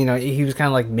because he was kind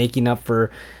of like making up for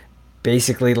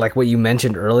basically like what you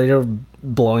mentioned earlier,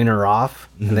 blowing her off,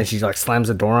 and then she like slams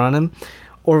the door on him?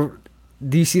 Or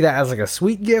do you see that as like a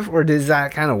sweet gift, or is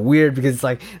that kind of weird because it's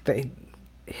like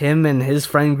him and his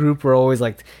friend group were always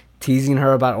like teasing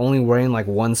her about only wearing like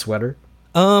one sweater?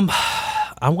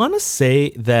 I want to say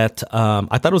that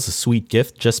I thought it was a sweet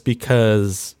gift just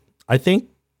because I think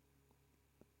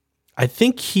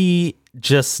he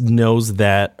just knows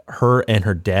that her and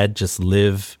her dad just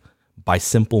live by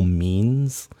simple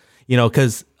means,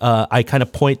 because I kind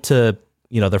of point to,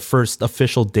 their first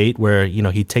official date where,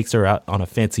 he takes her out on a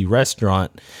fancy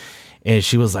restaurant and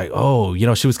she was like, oh,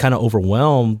 she was kind of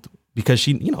overwhelmed because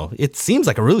she, it seems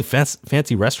like a really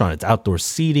fancy restaurant. It's outdoor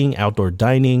seating, outdoor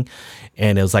dining,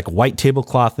 and it was like a white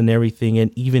tablecloth and everything.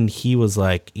 And even he was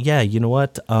like, yeah, you know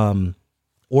what?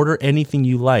 Order anything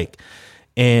you like.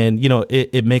 And,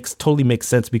 it totally makes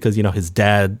sense because, his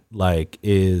dad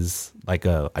is like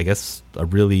I guess a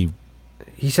really,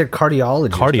 he said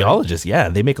cardiologist. Right? Yeah.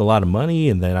 They make a lot of money.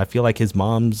 And then I feel like his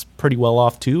mom's pretty well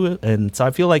off too. And so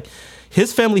I feel like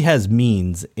his family has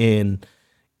means and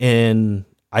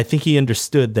I think he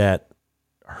understood that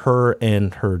her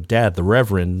and her dad, the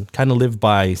Reverend, kind of live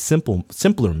by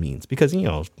simpler means because,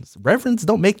 Reverends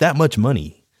don't make that much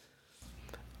money.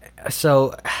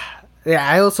 So, yeah,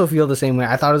 I also feel the same way.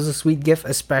 I thought it was a sweet gift,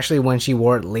 especially when she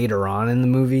wore it later on in the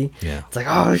movie. Yeah. It's like,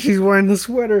 oh, she's wearing the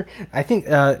sweater. I think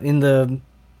in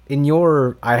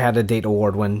your I Had a Date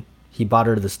award when he bought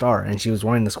her the star and she was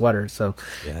wearing the sweater. So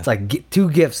it's like two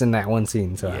gifts in that one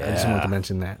scene. So I just wanted to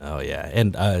mention that. Oh, yeah.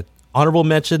 And honorable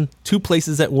mention, Two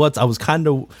Places at Once. I was kind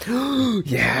of,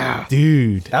 Yeah,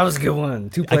 dude. that was a good one.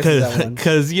 Two places at once.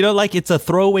 Because, you know, like it's a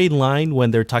throwaway line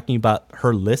when they're talking about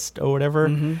her list or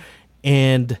whatever.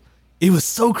 And it was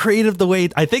so creative the way,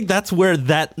 I think that's where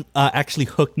that actually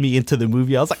hooked me into the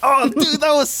movie. I was like, oh, dude,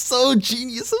 that was so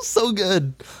genius. It was so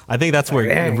good. I think that's where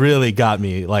it really got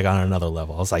me like on another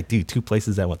level. I was like, dude, two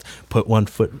places at once. Put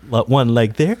one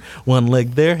leg there, one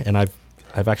leg there. And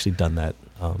I've actually done that.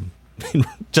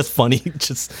 Just funny,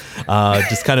 just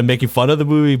kind of making fun of the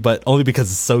movie, but only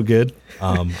because it's so good.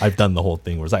 I've done the whole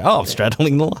thing where it's like, oh, I'm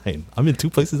straddling the line. I'm in two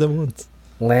places at once.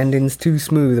 Landon's too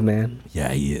smooth, man.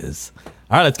 Yeah, he is.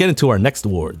 All right, let's get into our next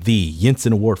award, the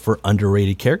Yinsen Award for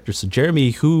Underrated Character. So,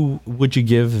 Jeremy, who would you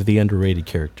give the Underrated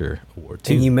Character Award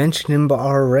to? And you mentioned him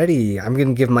already. I'm going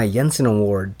to give my Jensen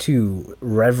Award to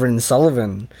Reverend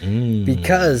Sullivan.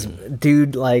 Because,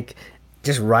 dude, like,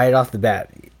 just right off the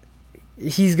bat,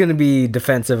 he's going to be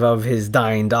defensive of his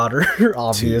dying daughter,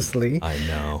 obviously. Dude, I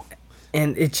know.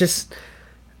 And it just,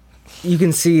 you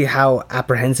can see how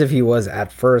apprehensive he was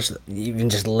at first, even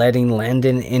just letting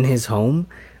Landon in his home.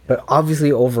 But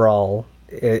obviously, overall,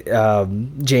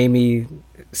 Jamie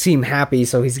seemed happy,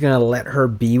 so he's going to let her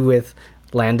be with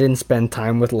Landon, spend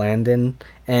time with Landon.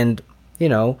 And, you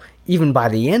know, even by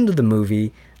the end of the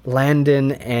movie,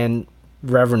 Landon and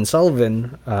Reverend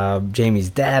Sullivan, Jamie's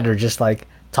dad, are just like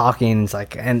talking. It's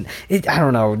like, and it, I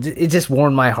don't know, it just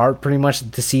warmed my heart pretty much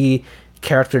to see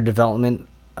character development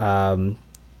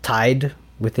tied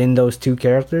within those two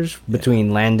characters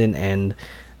between Landon and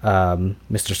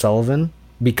Mr. Sullivan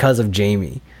because of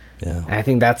Jamie. Yeah, and I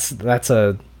think that's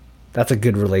a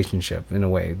good relationship in a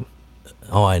way.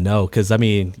 Oh, I know, because I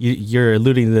mean, you're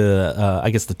alluding to I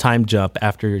guess the time jump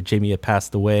after Jamie had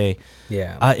passed away.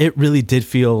 Yeah, it really did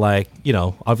feel like, you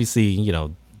know, obviously, you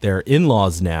know, they're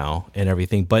in-laws now and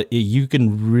everything, but you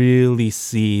can really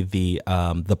see the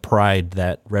pride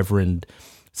that Reverend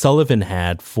Sullivan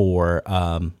had for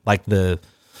like the,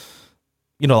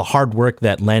 you know, the hard work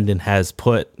that Landon has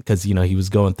put, because, you know, he was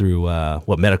going through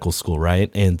medical school, right?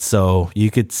 And so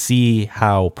you could see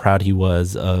how proud he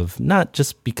was of, not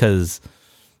just because,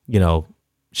 you know,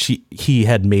 he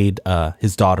had made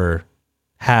his daughter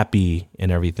happy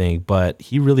and everything, but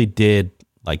he really did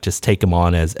like just take him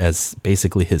on as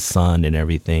basically his son and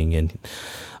everything.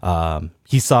 And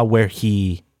he saw where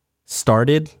he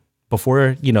started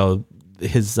before, you know,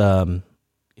 his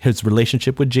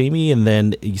relationship with Jamie, and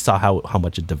then you saw how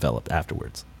much it developed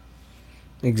afterwards.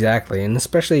 Exactly. And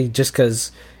especially just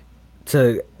because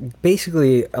to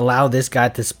basically allow this guy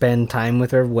to spend time with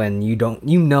her when you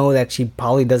know that she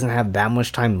probably doesn't have that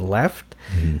much time left,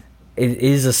 it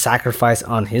is a sacrifice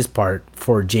on his part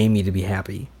for Jamie to be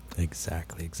happy.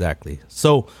 Exactly.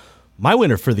 So my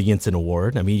winner for the Yinsen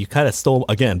Award, I mean, you kind of stole,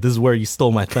 again, this is where you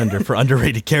stole my thunder for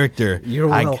underrated character. You're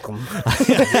welcome.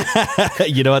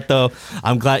 You know what, though?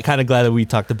 I'm kind of glad that we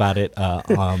talked about it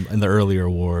in the earlier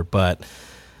award. But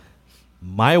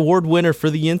my award winner for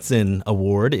the Yinsen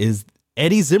Award is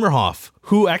Eddie Zimmerhoff,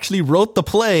 who actually wrote the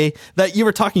play that you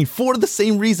were talking for the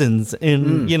same reasons.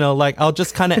 And, you know, like, I'll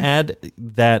just kind of add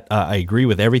that I agree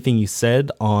with everything you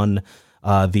said on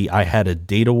the I Had a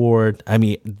Date Award. I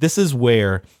mean, this is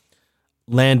where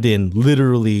Landon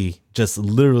literally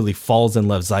falls in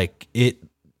love. Like it,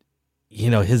 you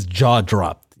know, his jaw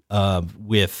dropped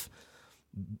with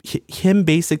him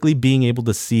basically being able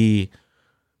to see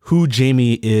who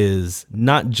Jamie is,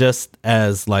 not just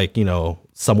as like, you know,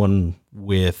 someone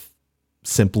with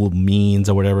simple means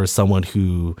or whatever, someone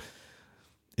who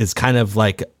is kind of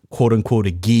like quote unquote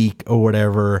a geek or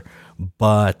whatever,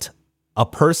 but a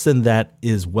person that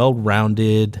is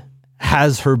well-rounded,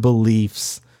 has her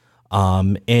beliefs,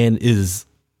 and is,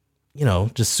 you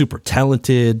know, just super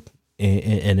talented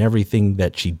in everything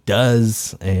that she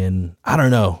does. And I don't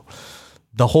know,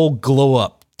 the whole glow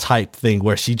up type thing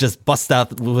where she just busts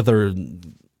out with her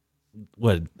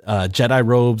Jedi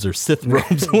robes or Sith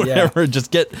robes or whatever.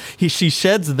 She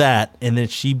sheds that, and then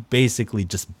she basically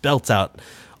just belts out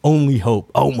Only Hope.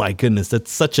 Oh my goodness,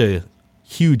 that's such a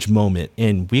huge moment,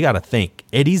 and we got to thank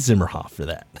Eddie Zimmerhoff for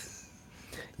that.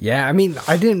 Yeah, I mean,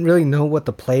 I didn't really know what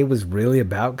the play was really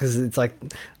about, because it's like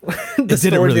it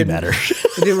didn't really matter.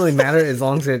 It didn't really matter as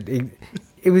long as it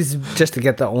was just to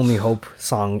get the Only Hope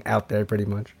song out there, pretty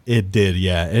much. It did,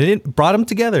 yeah, and it brought them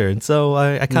together. And so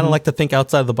I kind of like to think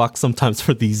outside the box sometimes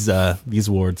for these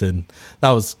awards, and that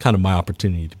was kind of my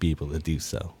opportunity to be able to do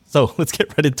so. So let's get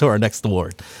right into our next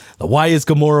award, the Why is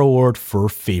Gamora Award for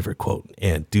favorite quote.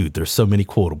 And dude, there's so many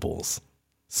quotables.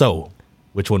 So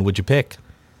which one would you pick?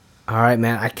 All right,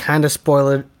 man. I kind of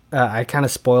spoiled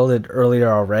it earlier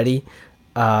already.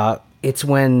 It's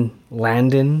when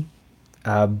Landon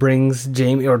brings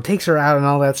Jamie or takes her out and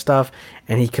all that stuff,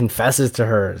 and he confesses to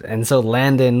her. And so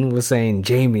Landon was saying,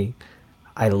 Jamie,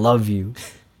 I love you.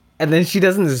 And then she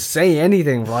doesn't say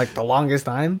anything for like the longest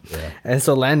time. Yeah. And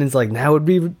so Landon's like, now would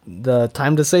be the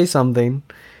time to say something.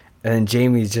 And then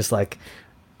Jamie's just like,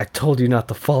 I told you not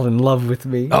to fall in love with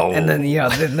me. Oh. And then,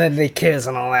 then they kiss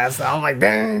and all that stuff. I'm like,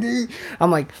 dang, dude. I'm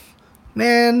like,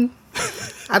 man,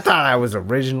 I thought I was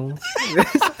original.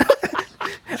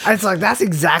 It's like, that's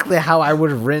exactly how I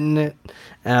would have written it.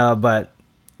 But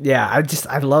yeah,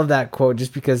 I love that quote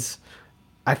just because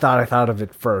I thought of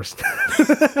it first.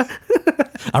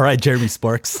 All right, Jeremy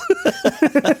Sparks.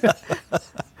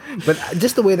 But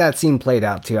just the way that scene played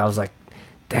out too, I was like,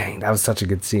 dang, that was such a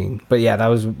good scene. But yeah, that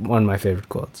was one of my favorite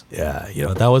quotes. Yeah,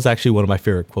 that was actually one of my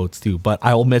favorite quotes too. But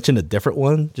I will mention a different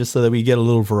one just so that we get a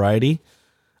little variety.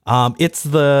 It's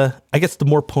the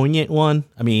more poignant one.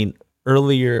 I mean,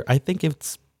 earlier, I think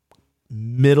it's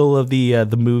middle of the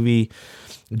movie,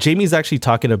 Jamie's actually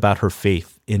talking about her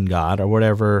faith in God or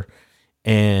whatever,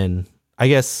 and I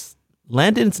guess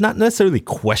Landon's not necessarily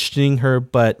questioning her,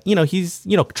 but he's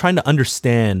trying to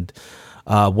understand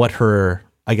what her,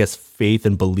 I guess, faith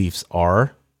and beliefs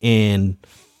are, and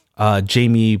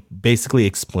Jamie basically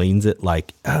explains it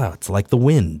like, it's like the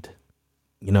wind,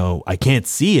 I can't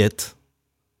see it,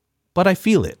 but I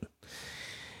feel it.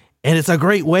 And it's a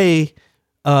great way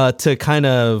to kind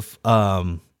of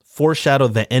foreshadow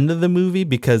the end of the movie,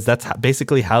 because that's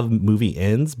basically how the movie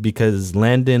ends, because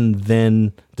Landon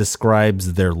then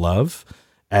describes their love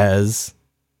as,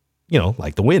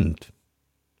 like the wind,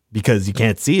 because you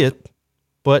can't see it,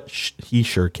 but he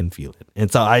sure can feel it.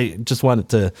 And so I just wanted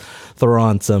to throw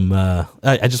on some,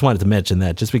 I just wanted to mention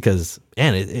that just because,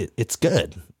 man, it's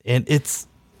good. And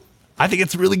I think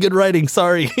it's really good writing.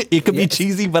 Sorry, it could be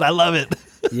cheesy, but I love it.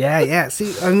 Yeah.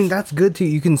 See, I mean, that's good too.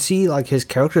 You can see like his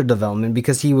character development,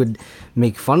 because he would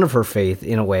make fun of her faith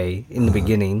in a way in the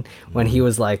beginning when he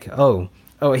was like, oh,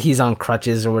 he's on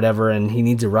crutches or whatever and he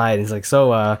needs a ride. He's like,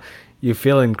 so, you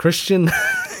feeling Christian?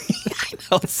 I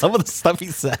know, some of the stuff he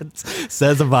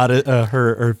says about it,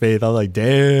 her faith. I'm like,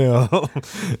 damn,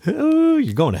 ooh,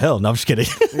 you're going to hell. No, I'm just kidding.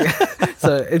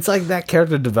 So it's like that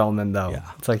character development though.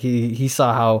 Yeah. It's like he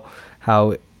saw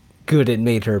how good it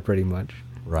made her pretty much.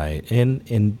 Right.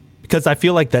 And because I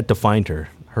feel like that defined her.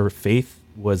 Her faith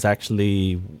was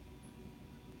actually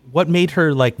what made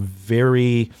her like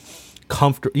very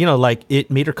comfortable, like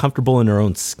it made her comfortable in her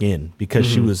own skin, because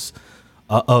she was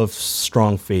of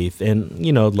strong faith. And,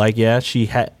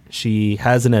 she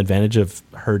has an advantage of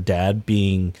her dad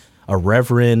being a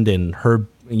reverend, and her,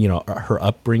 her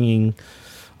upbringing,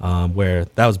 where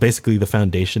that was basically the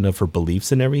foundation of her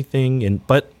beliefs and everything.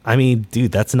 But I mean,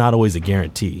 dude, that's not always a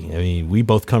guarantee. I mean, we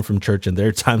both come from church, and there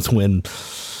are times when,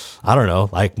 I don't know,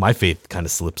 like my faith kind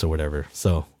of slips or whatever.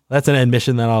 So that's an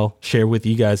admission that I'll share with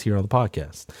you guys here on the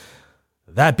podcast.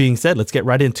 That being said, let's get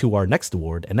right into our next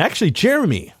award. And actually,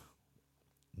 Jeremy,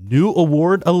 new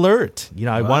award alert.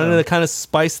 I wanted to kind of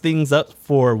spice things up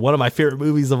for one of my favorite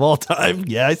movies of all time.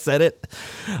 Yeah, I said it.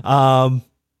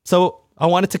 So I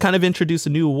wanted to kind of introduce a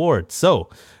new award. So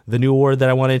the new award that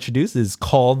I want to introduce is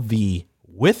called the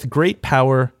With Great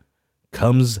Power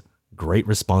Comes Great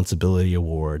Responsibility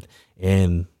Award.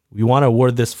 And we want to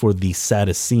award this for the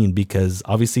saddest scene, because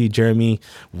obviously, Jeremy,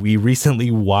 we recently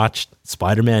watched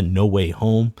Spider-Man No Way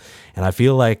Home. And I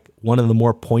feel like one of the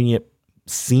more poignant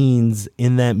scenes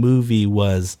in that movie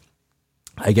was,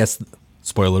 I guess,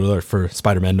 spoiler alert for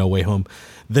Spider-Man No Way Home,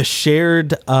 the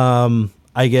shared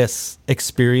I guess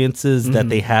experiences that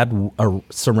they had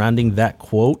surrounding that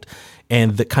quote,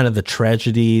 and the kind of the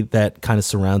tragedy that kind of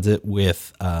surrounds it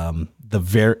with the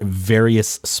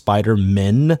various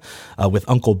Spider-Men, with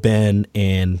Uncle Ben,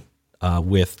 and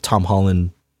with Tom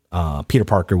Holland, Peter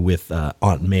Parker with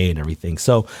Aunt May and everything.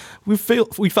 So we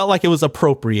felt like it was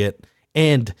appropriate,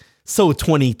 and so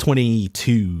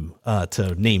 2022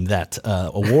 to name that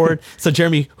award. So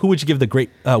Jeremy, who would you give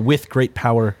the With Great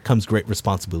Power Comes Great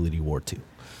Responsibility award to?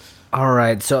 All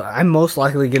right, so I'm most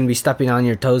likely going to be stepping on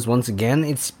your toes once again.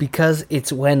 It's because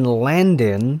it's when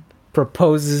Landon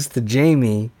proposes to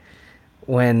Jamie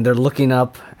when they're looking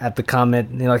up at the comet.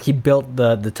 He built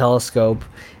the telescope,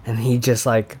 and he just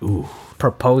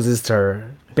proposes to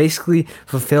her. Basically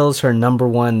fulfills her number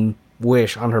one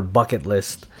wish on her bucket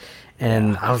list.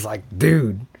 And I was like,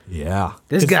 dude, yeah,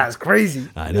 this guy's crazy.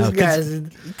 I know, because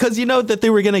that they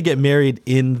were gonna get married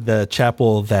in the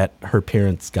chapel that her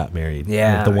parents got married.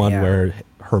 Yeah, the one where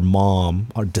her mom,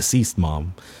 or deceased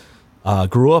mom,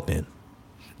 grew up in.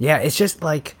 Yeah, it's just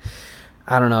like,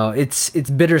 I don't know. It's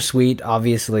bittersweet,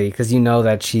 obviously, because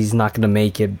that she's not gonna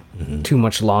make it too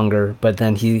much longer. But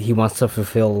then he wants to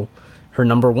fulfill her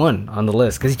number one on the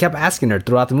list because he kept asking her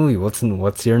throughout the movie,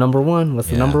 "What's your number one? What's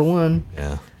the number one?"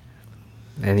 Yeah.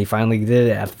 And he finally did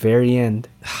it at the very end.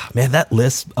 Man, that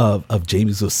list of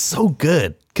Jamie's was so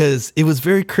good because it was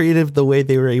very creative the way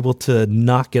they were able to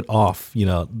knock it off,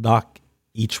 knock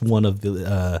each one of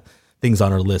the things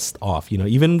on her list off,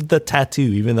 even the tattoo,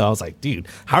 even though I was like, dude,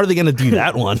 how are they going to do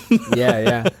that one?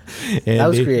 Yeah. That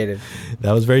was creative.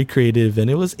 That was very creative.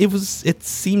 And it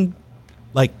seemed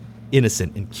like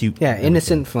innocent and cute. Yeah.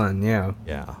 Innocent fun. Yeah.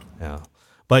 Yeah.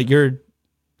 But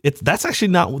that's actually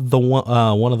not the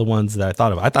one of the ones that I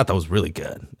thought of. I thought that was really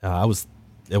good.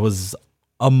 It was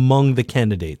among the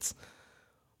candidates,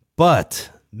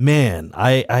 but man,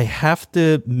 I have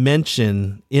to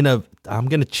mention I'm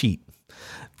going to cheat.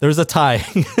 There's a tie.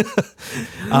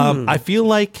 I feel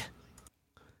like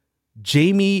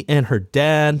Jamie and her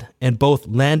dad and both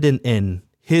Landon and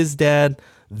his dad,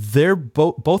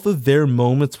 both of their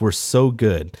moments were so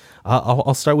good.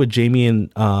 I'll start with Jamie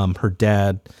and her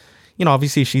dad.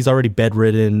 Obviously she's already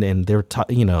bedridden, and they're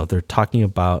talking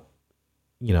about,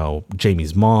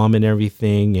 Jamie's mom and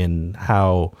everything, and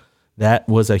how that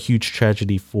was a huge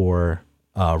tragedy for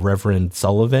Reverend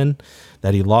Sullivan,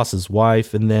 that he lost his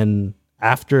wife. And then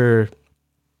after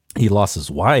he lost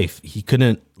his wife, he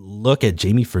couldn't look at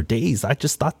Jamie for days. I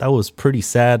just thought that was pretty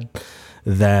sad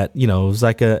that, it was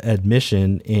like a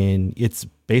admission, and it's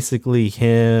basically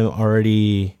him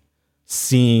already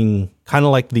seeing kind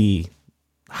of like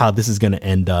how this is going to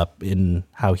end up, and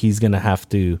how he's going to have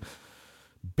to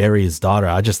bury his daughter.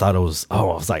 I just thought I was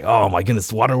like, oh my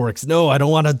goodness, waterworks. No, I don't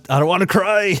want to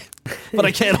cry, but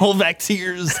I can't hold back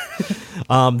tears.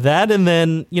 That, and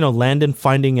then, Landon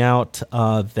finding out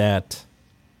that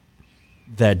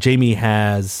Jamie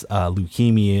has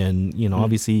leukemia, and,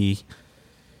 obviously,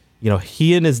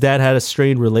 he and his dad had a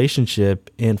strained relationship,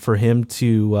 and for him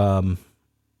to,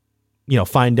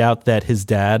 find out that his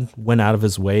dad went out of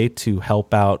his way to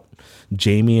help out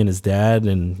Jamie and his dad.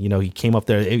 And, he came up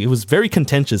there. It was very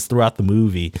contentious throughout the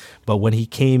movie. But when he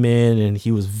came in and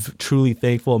he was truly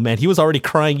thankful, man, he was already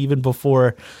crying even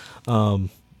before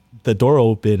the door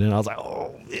opened. And I was like,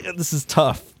 oh, man, this is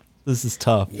tough.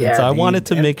 Yeah, and so I wanted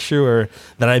to make sure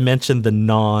that I mentioned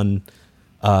the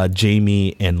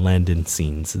Jamie and Landon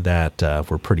scenes that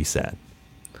were pretty sad.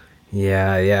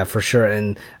 Yeah, for sure.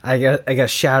 And I got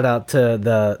shout out to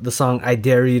the song "I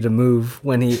Dare You to Move"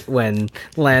 when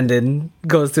Landon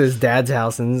goes to his dad's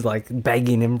house and is like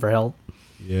begging him for help.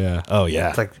 Yeah. Oh yeah.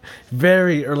 It's like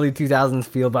very early 2000s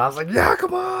feel, but I was like, yeah,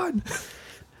 come on.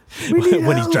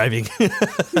 When he's driving.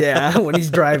 Yeah, when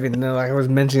he's driving. No, I was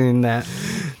mentioning that.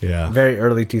 Yeah. Very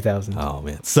early 2000s. Oh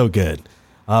man, so good.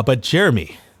 But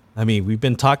Jeremy, I mean, we've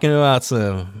been talking about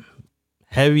some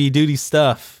heavy duty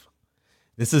stuff.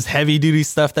 This is heavy duty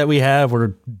stuff that we have.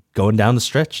 We're going down the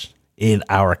stretch in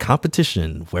our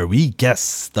competition where we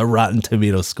guess the Rotten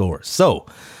Tomatoes score. So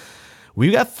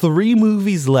we've got 3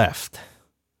 movies left.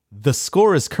 The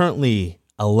score is currently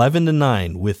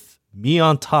 11-9 with me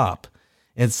on top.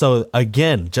 And so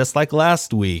again, just like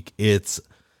last week, it's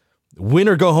win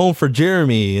or go home for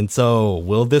Jeremy. And so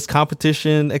will this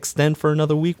competition extend for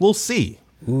another week? We'll see.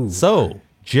 Ooh. So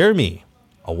Jeremy,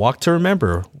 A Walk to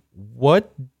Remember,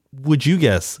 what would you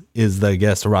guess is the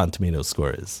Rotten Tomatoes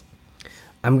score is?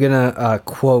 I'm gonna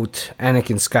quote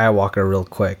Anakin Skywalker real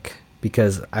quick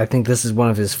because I think this is one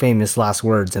of his famous last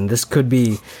words, and this could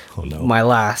be my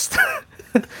last.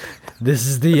 This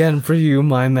is the end for you,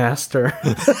 my master.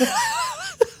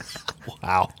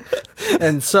 Wow.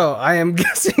 And so I am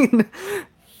guessing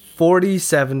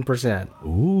 47%.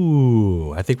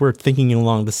 Ooh, I think we're thinking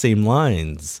along the same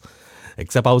lines,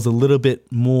 except I was a little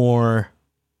bit more.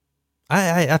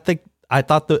 I'm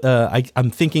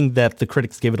thinking that the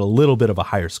critics gave it a little bit of a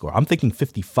higher score. I'm thinking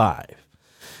 55.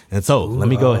 And so let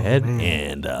me go ahead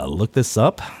and look this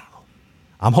up.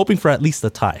 I'm hoping for at least a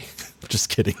tie. Just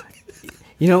kidding.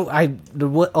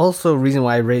 Also reason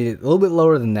why I rated it a little bit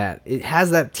lower than that, it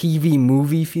has that TV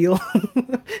movie feel.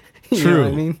 You know what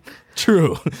I mean?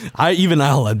 True.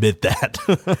 I'll admit that.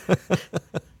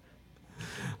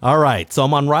 All right, so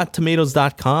I'm on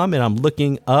RottenTomatoes.com and I'm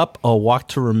looking up A Walk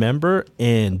to Remember,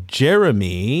 and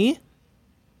Jeremy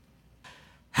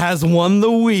has won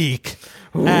the week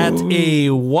at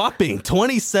a whopping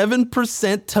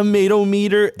 27% tomato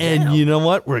meter. And damn. You know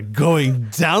what? We're going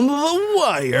down to the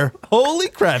wire. Holy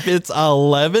crap, it's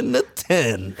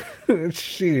 11-10.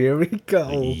 Shit, here we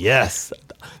go. Yes.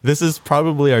 This is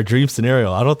probably our dream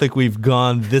scenario. I don't think we've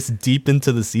gone this deep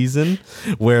into the season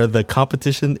where the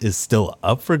competition is still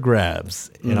up for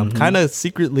grabs. And I'm kind of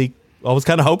secretly, I was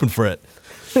kind of hoping for it.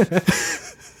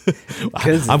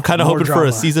 I'm kind of hoping for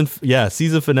a season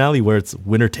finale where it's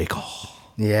winner take all.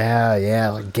 Yeah,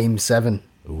 like Game 7.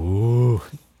 Ooh.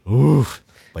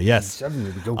 But yes, 7,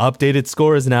 here we go. updated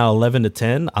score is now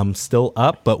 11-10. I'm still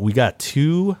up, but we got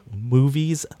 2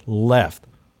 movies left.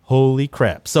 Holy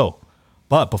crap.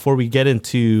 But before we get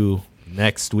into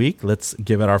next week, let's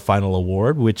give it our final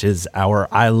award, which is our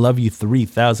I Love You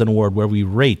 3000 award, where we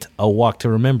rate A Walk to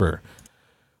Remember.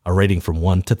 A rating from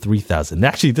 1 to 3,000.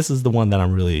 Actually, this is the one that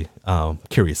I'm really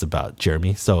curious about,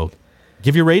 Jeremy. So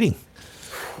give your rating.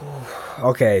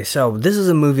 Okay, so this is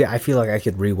a movie I feel like I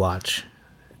could rewatch.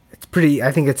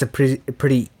 I think it's a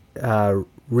pretty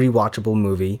rewatchable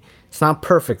movie. It's not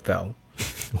perfect though.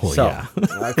 Well, So, yeah.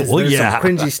 'cause Well, there's yeah. some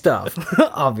cringy stuff,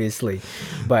 obviously,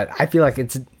 but I feel like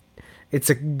it's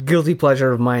a guilty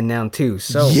pleasure of mine now too.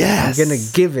 So Yes. I'm gonna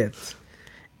give it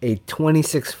a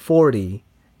 2640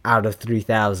 out of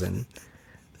 3,000.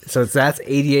 So that's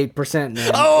 88% now.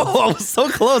 Oh, I was so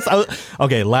close.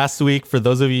 Okay, last week, for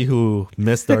those of you who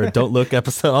missed our Don't Look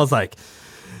episode, I was like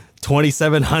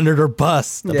 2,700 or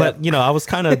bust. Yeah. But, I was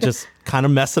kind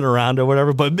of messing around or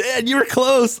whatever. But man, you were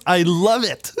close. I love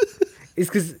it. It's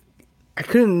because I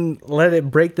couldn't let it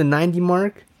break the 90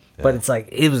 mark, but it's like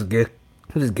it was good.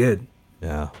 It was good.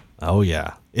 Yeah. Oh,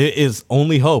 yeah. It is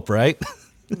only hope, right?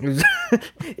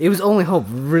 It was only hope.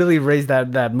 Really raised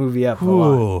that movie up a lot.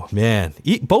 Oh, man.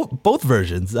 Both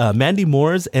versions, Mandy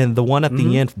Moore's and the one at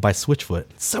the end by Switchfoot.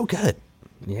 So good.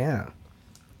 Yeah.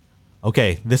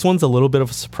 Okay, this one's a little bit of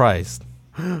a surprise.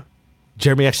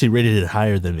 Jeremy actually rated it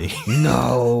higher than me.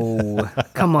 No,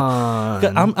 come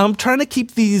on. I'm trying to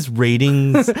keep these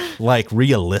ratings like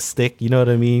realistic, you know what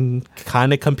I mean?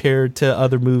 Kind of compared to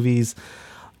other movies.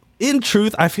 In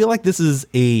truth, I feel like this is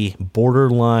a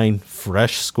borderline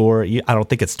fresh score. I don't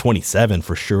think it's 27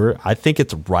 for sure. I think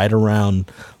it's right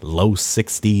around low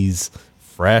 60s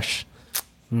fresh.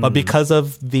 But because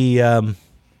of the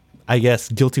I guess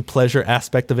guilty pleasure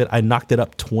aspect of it, I knocked it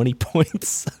up 20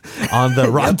 points on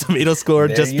the Rotten Tomato score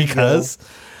just because.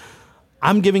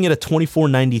 I'm giving it a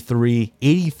 24.93,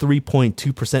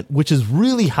 83.2%, which is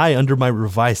really high under my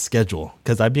revised schedule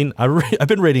because I've been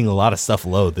rating a lot of stuff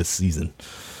low this season,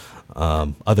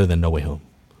 other than No Way Home.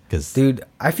 Dude,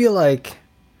 I feel like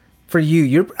for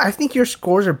you, I think your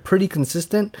scores are pretty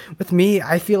consistent. With me,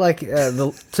 I feel like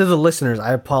to the listeners,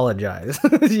 I apologize.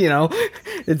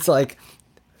 It's like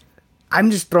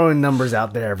I'm just throwing numbers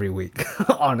out there every week,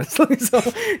 honestly. So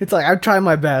it's like I try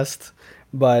my best,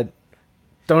 but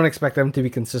don't expect them to be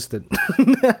consistent.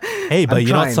 Hey, but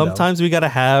trying, sometimes we got to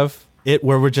have it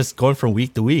where we're just going from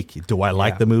week to week. Do I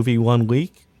like the movie one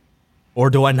week or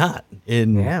do I not?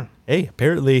 And hey,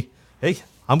 apparently,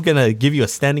 I'm going to give you a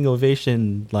standing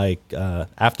ovation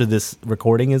after this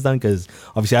recording is done because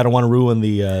obviously I don't want to ruin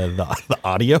the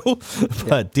audio.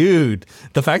 But dude,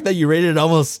 the fact that you rated it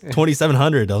almost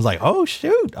 2,700, I was like, oh,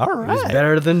 shoot. All right. It's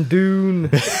better than Dune.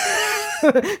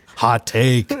 Hot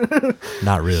take.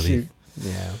 Not really. Shoot.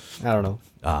 Yeah, I don't know.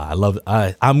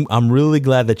 I'm really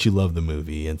glad that you love the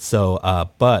movie. And so,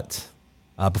 but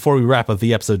before we wrap up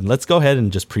the episode, let's go ahead and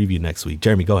just preview next week.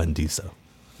 Jeremy, go ahead and do so.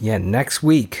 Yeah, next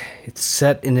week, it's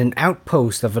set in an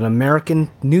outpost of an American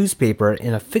newspaper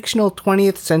in a fictional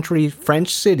 20th century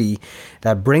French city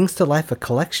that brings to life a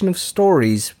collection of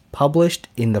stories published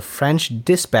in the French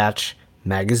Dispatch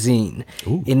magazine.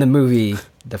 Ooh. In the movie,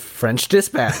 The French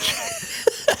Dispatch.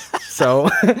 So,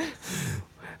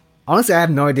 honestly, I have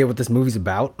no idea what this movie's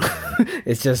about.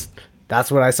 It's just,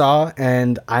 that's what I saw,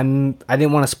 and I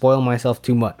didn't want to spoil myself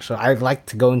too much. So I'd like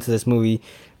to go into this movie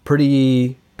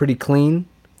pretty clean.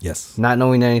 Yes. Not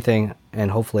knowing anything, and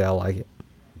hopefully I'll like it.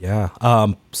 Yeah.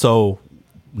 So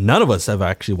none of us have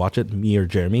actually watched it, me or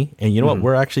Jeremy. And you know what?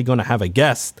 We're actually going to have a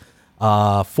guest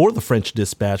for the French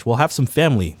Dispatch. We'll have some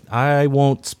family. I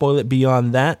won't spoil it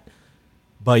beyond that.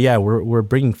 But yeah, we're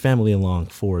bringing family along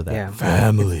for that. Yeah.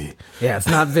 Family. Yeah, it's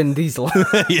not Vin Diesel.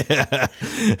 Yeah.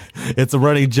 It's a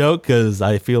running joke because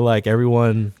I feel like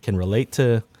everyone can relate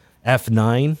to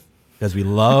F9 because we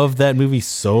love that movie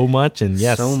so much. And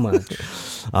yes. So much.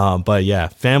 But yeah,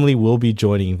 family will be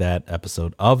joining that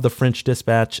episode of the French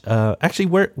Dispatch. Actually,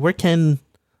 where can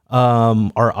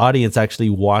our audience actually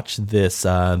watch this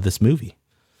movie?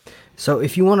 So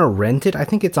if you want to rent it, I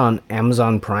think it's on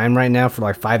Amazon Prime right now for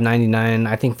like $5.99.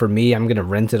 I think for me, I'm gonna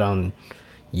rent it on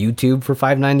YouTube for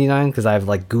 $5.99 because I have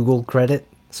like Google credit.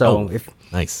 So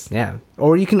nice. Yeah,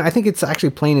 or you can. I think it's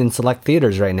actually playing in select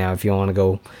theaters right now. If you want to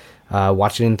go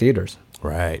watch it in theaters.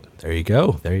 Right. There you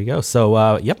go.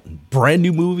 So, brand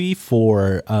new movie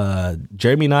for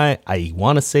Jeremy and I. I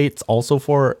want to say it's also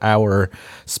for our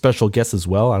special guest as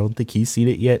well. I don't think he's seen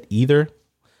it yet either.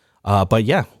 But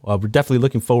yeah, we're definitely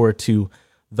looking forward to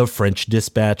The French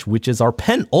Dispatch, which is our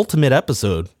penultimate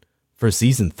episode for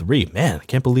season 3. Man, I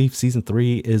can't believe season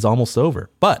 3 is almost over.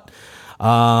 But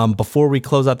before we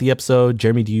close out the episode,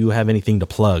 Jeremy, do you have anything to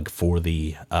plug for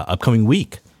the upcoming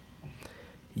week?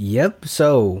 Yep.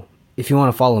 So if you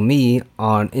want to follow me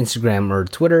on Instagram or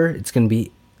Twitter, it's going to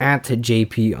be at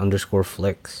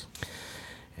JP_flicks.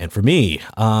 And for me, you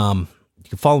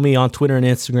can follow me on Twitter and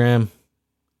Instagram.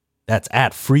 That's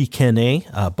at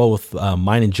FreeKenA. Both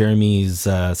mine and Jeremy's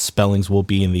spellings will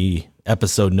be in the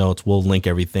episode notes. We'll link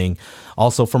everything.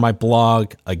 Also for my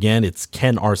blog, again, it's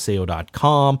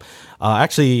kenarceo.com.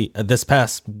 Actually, this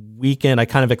past weekend, I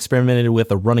kind of experimented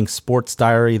with a running sports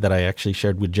diary that I actually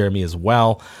shared with Jeremy as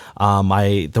well.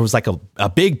 There was like a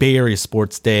big Bay Area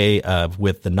sports day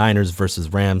with the Niners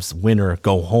versus Rams winner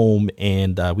go home,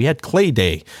 and we had Clay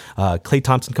Day, Clay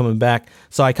Thompson coming back.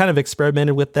 So I kind of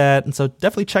experimented with that, and so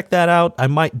definitely check that out. I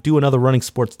might do another running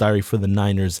sports diary for the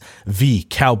Niners v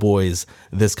Cowboys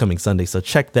this coming Sunday, so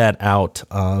check that out.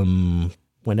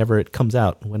 Whenever it comes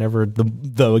out, whenever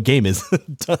the game is,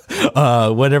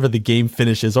 whenever the game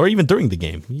finishes, or even during the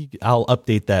game, I'll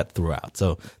update that throughout.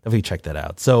 So definitely check that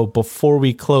out. So before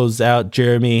we close out,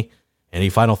 Jeremy, any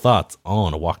final thoughts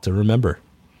on A Walk to Remember?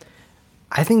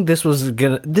 I think this was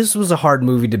a hard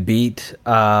movie to beat.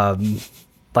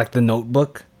 Like The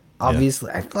Notebook, obviously.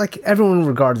 Yeah. I feel like everyone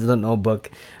regards The Notebook,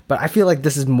 but I feel like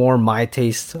this is more my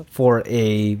taste for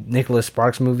a Nicholas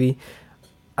Sparks movie.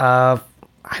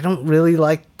 I don't really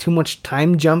like too much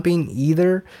time jumping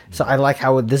either. So I like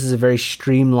how this is a very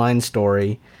streamlined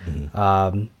story.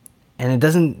 Mm-hmm. And it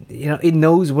doesn't, it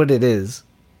knows what it is.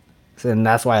 And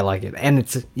that's why I like it. And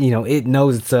it's, it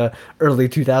knows it's a early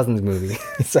 2000s movie.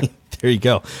 So. There you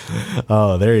go.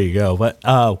 Oh, there you go. But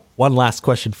one last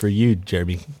question for you,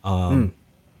 Jeremy.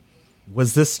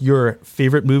 Was this your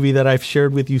favorite movie that I've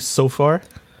shared with you so far?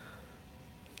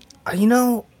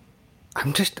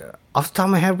 I'm just off the top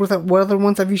of my head. What other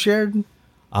ones have you shared?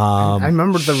 I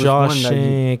remember there was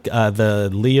Shawshank, one the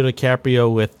Leo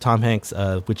DiCaprio with Tom Hanks,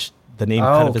 which the name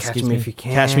kind of escapes me. Catch Me If You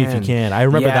Can. Catch Me If You Can. I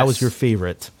remember that was your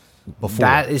favorite before.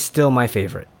 That is still my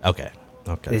favorite. Okay.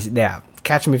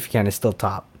 Catch Me If You Can is still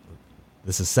top.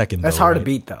 This is second. That's hard to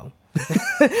beat, though.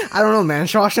 I don't know, man.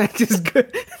 Shawshank is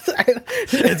good.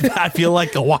 I feel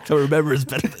like A Walk to Remember is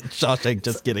better than Shawshank.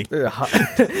 Just kidding.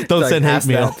 Don't send hate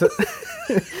mail.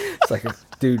 It's like,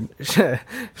 dude,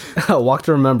 A Walk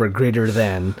to Remember greater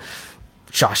than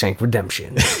Shawshank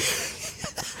Redemption.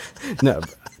 No,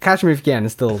 Catch Me If You Can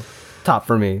is still top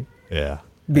for me. Yeah,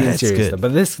 being serious though,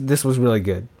 but this was really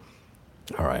good.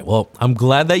 All right. Well, I'm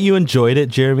glad that you enjoyed it,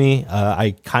 Jeremy.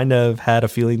 I kind of had a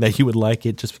feeling that you would like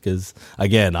it, just because,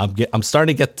 again, I'm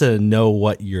starting to get to know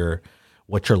what your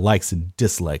likes and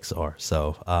dislikes are.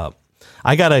 So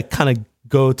I gotta kind of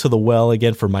go to the well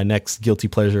again for my next guilty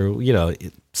pleasure.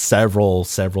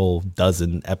 Several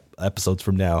dozen episodes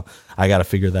from now, I gotta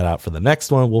figure that out for the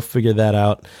next one. We'll figure that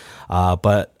out.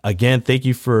 But again, thank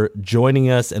you for joining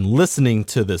us and listening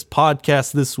to this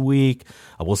podcast this week.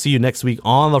 We'll see you next week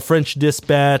on the French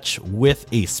Dispatch with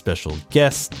a special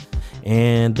guest.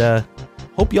 And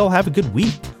hope you all have a good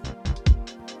week.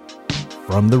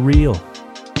 From the Real.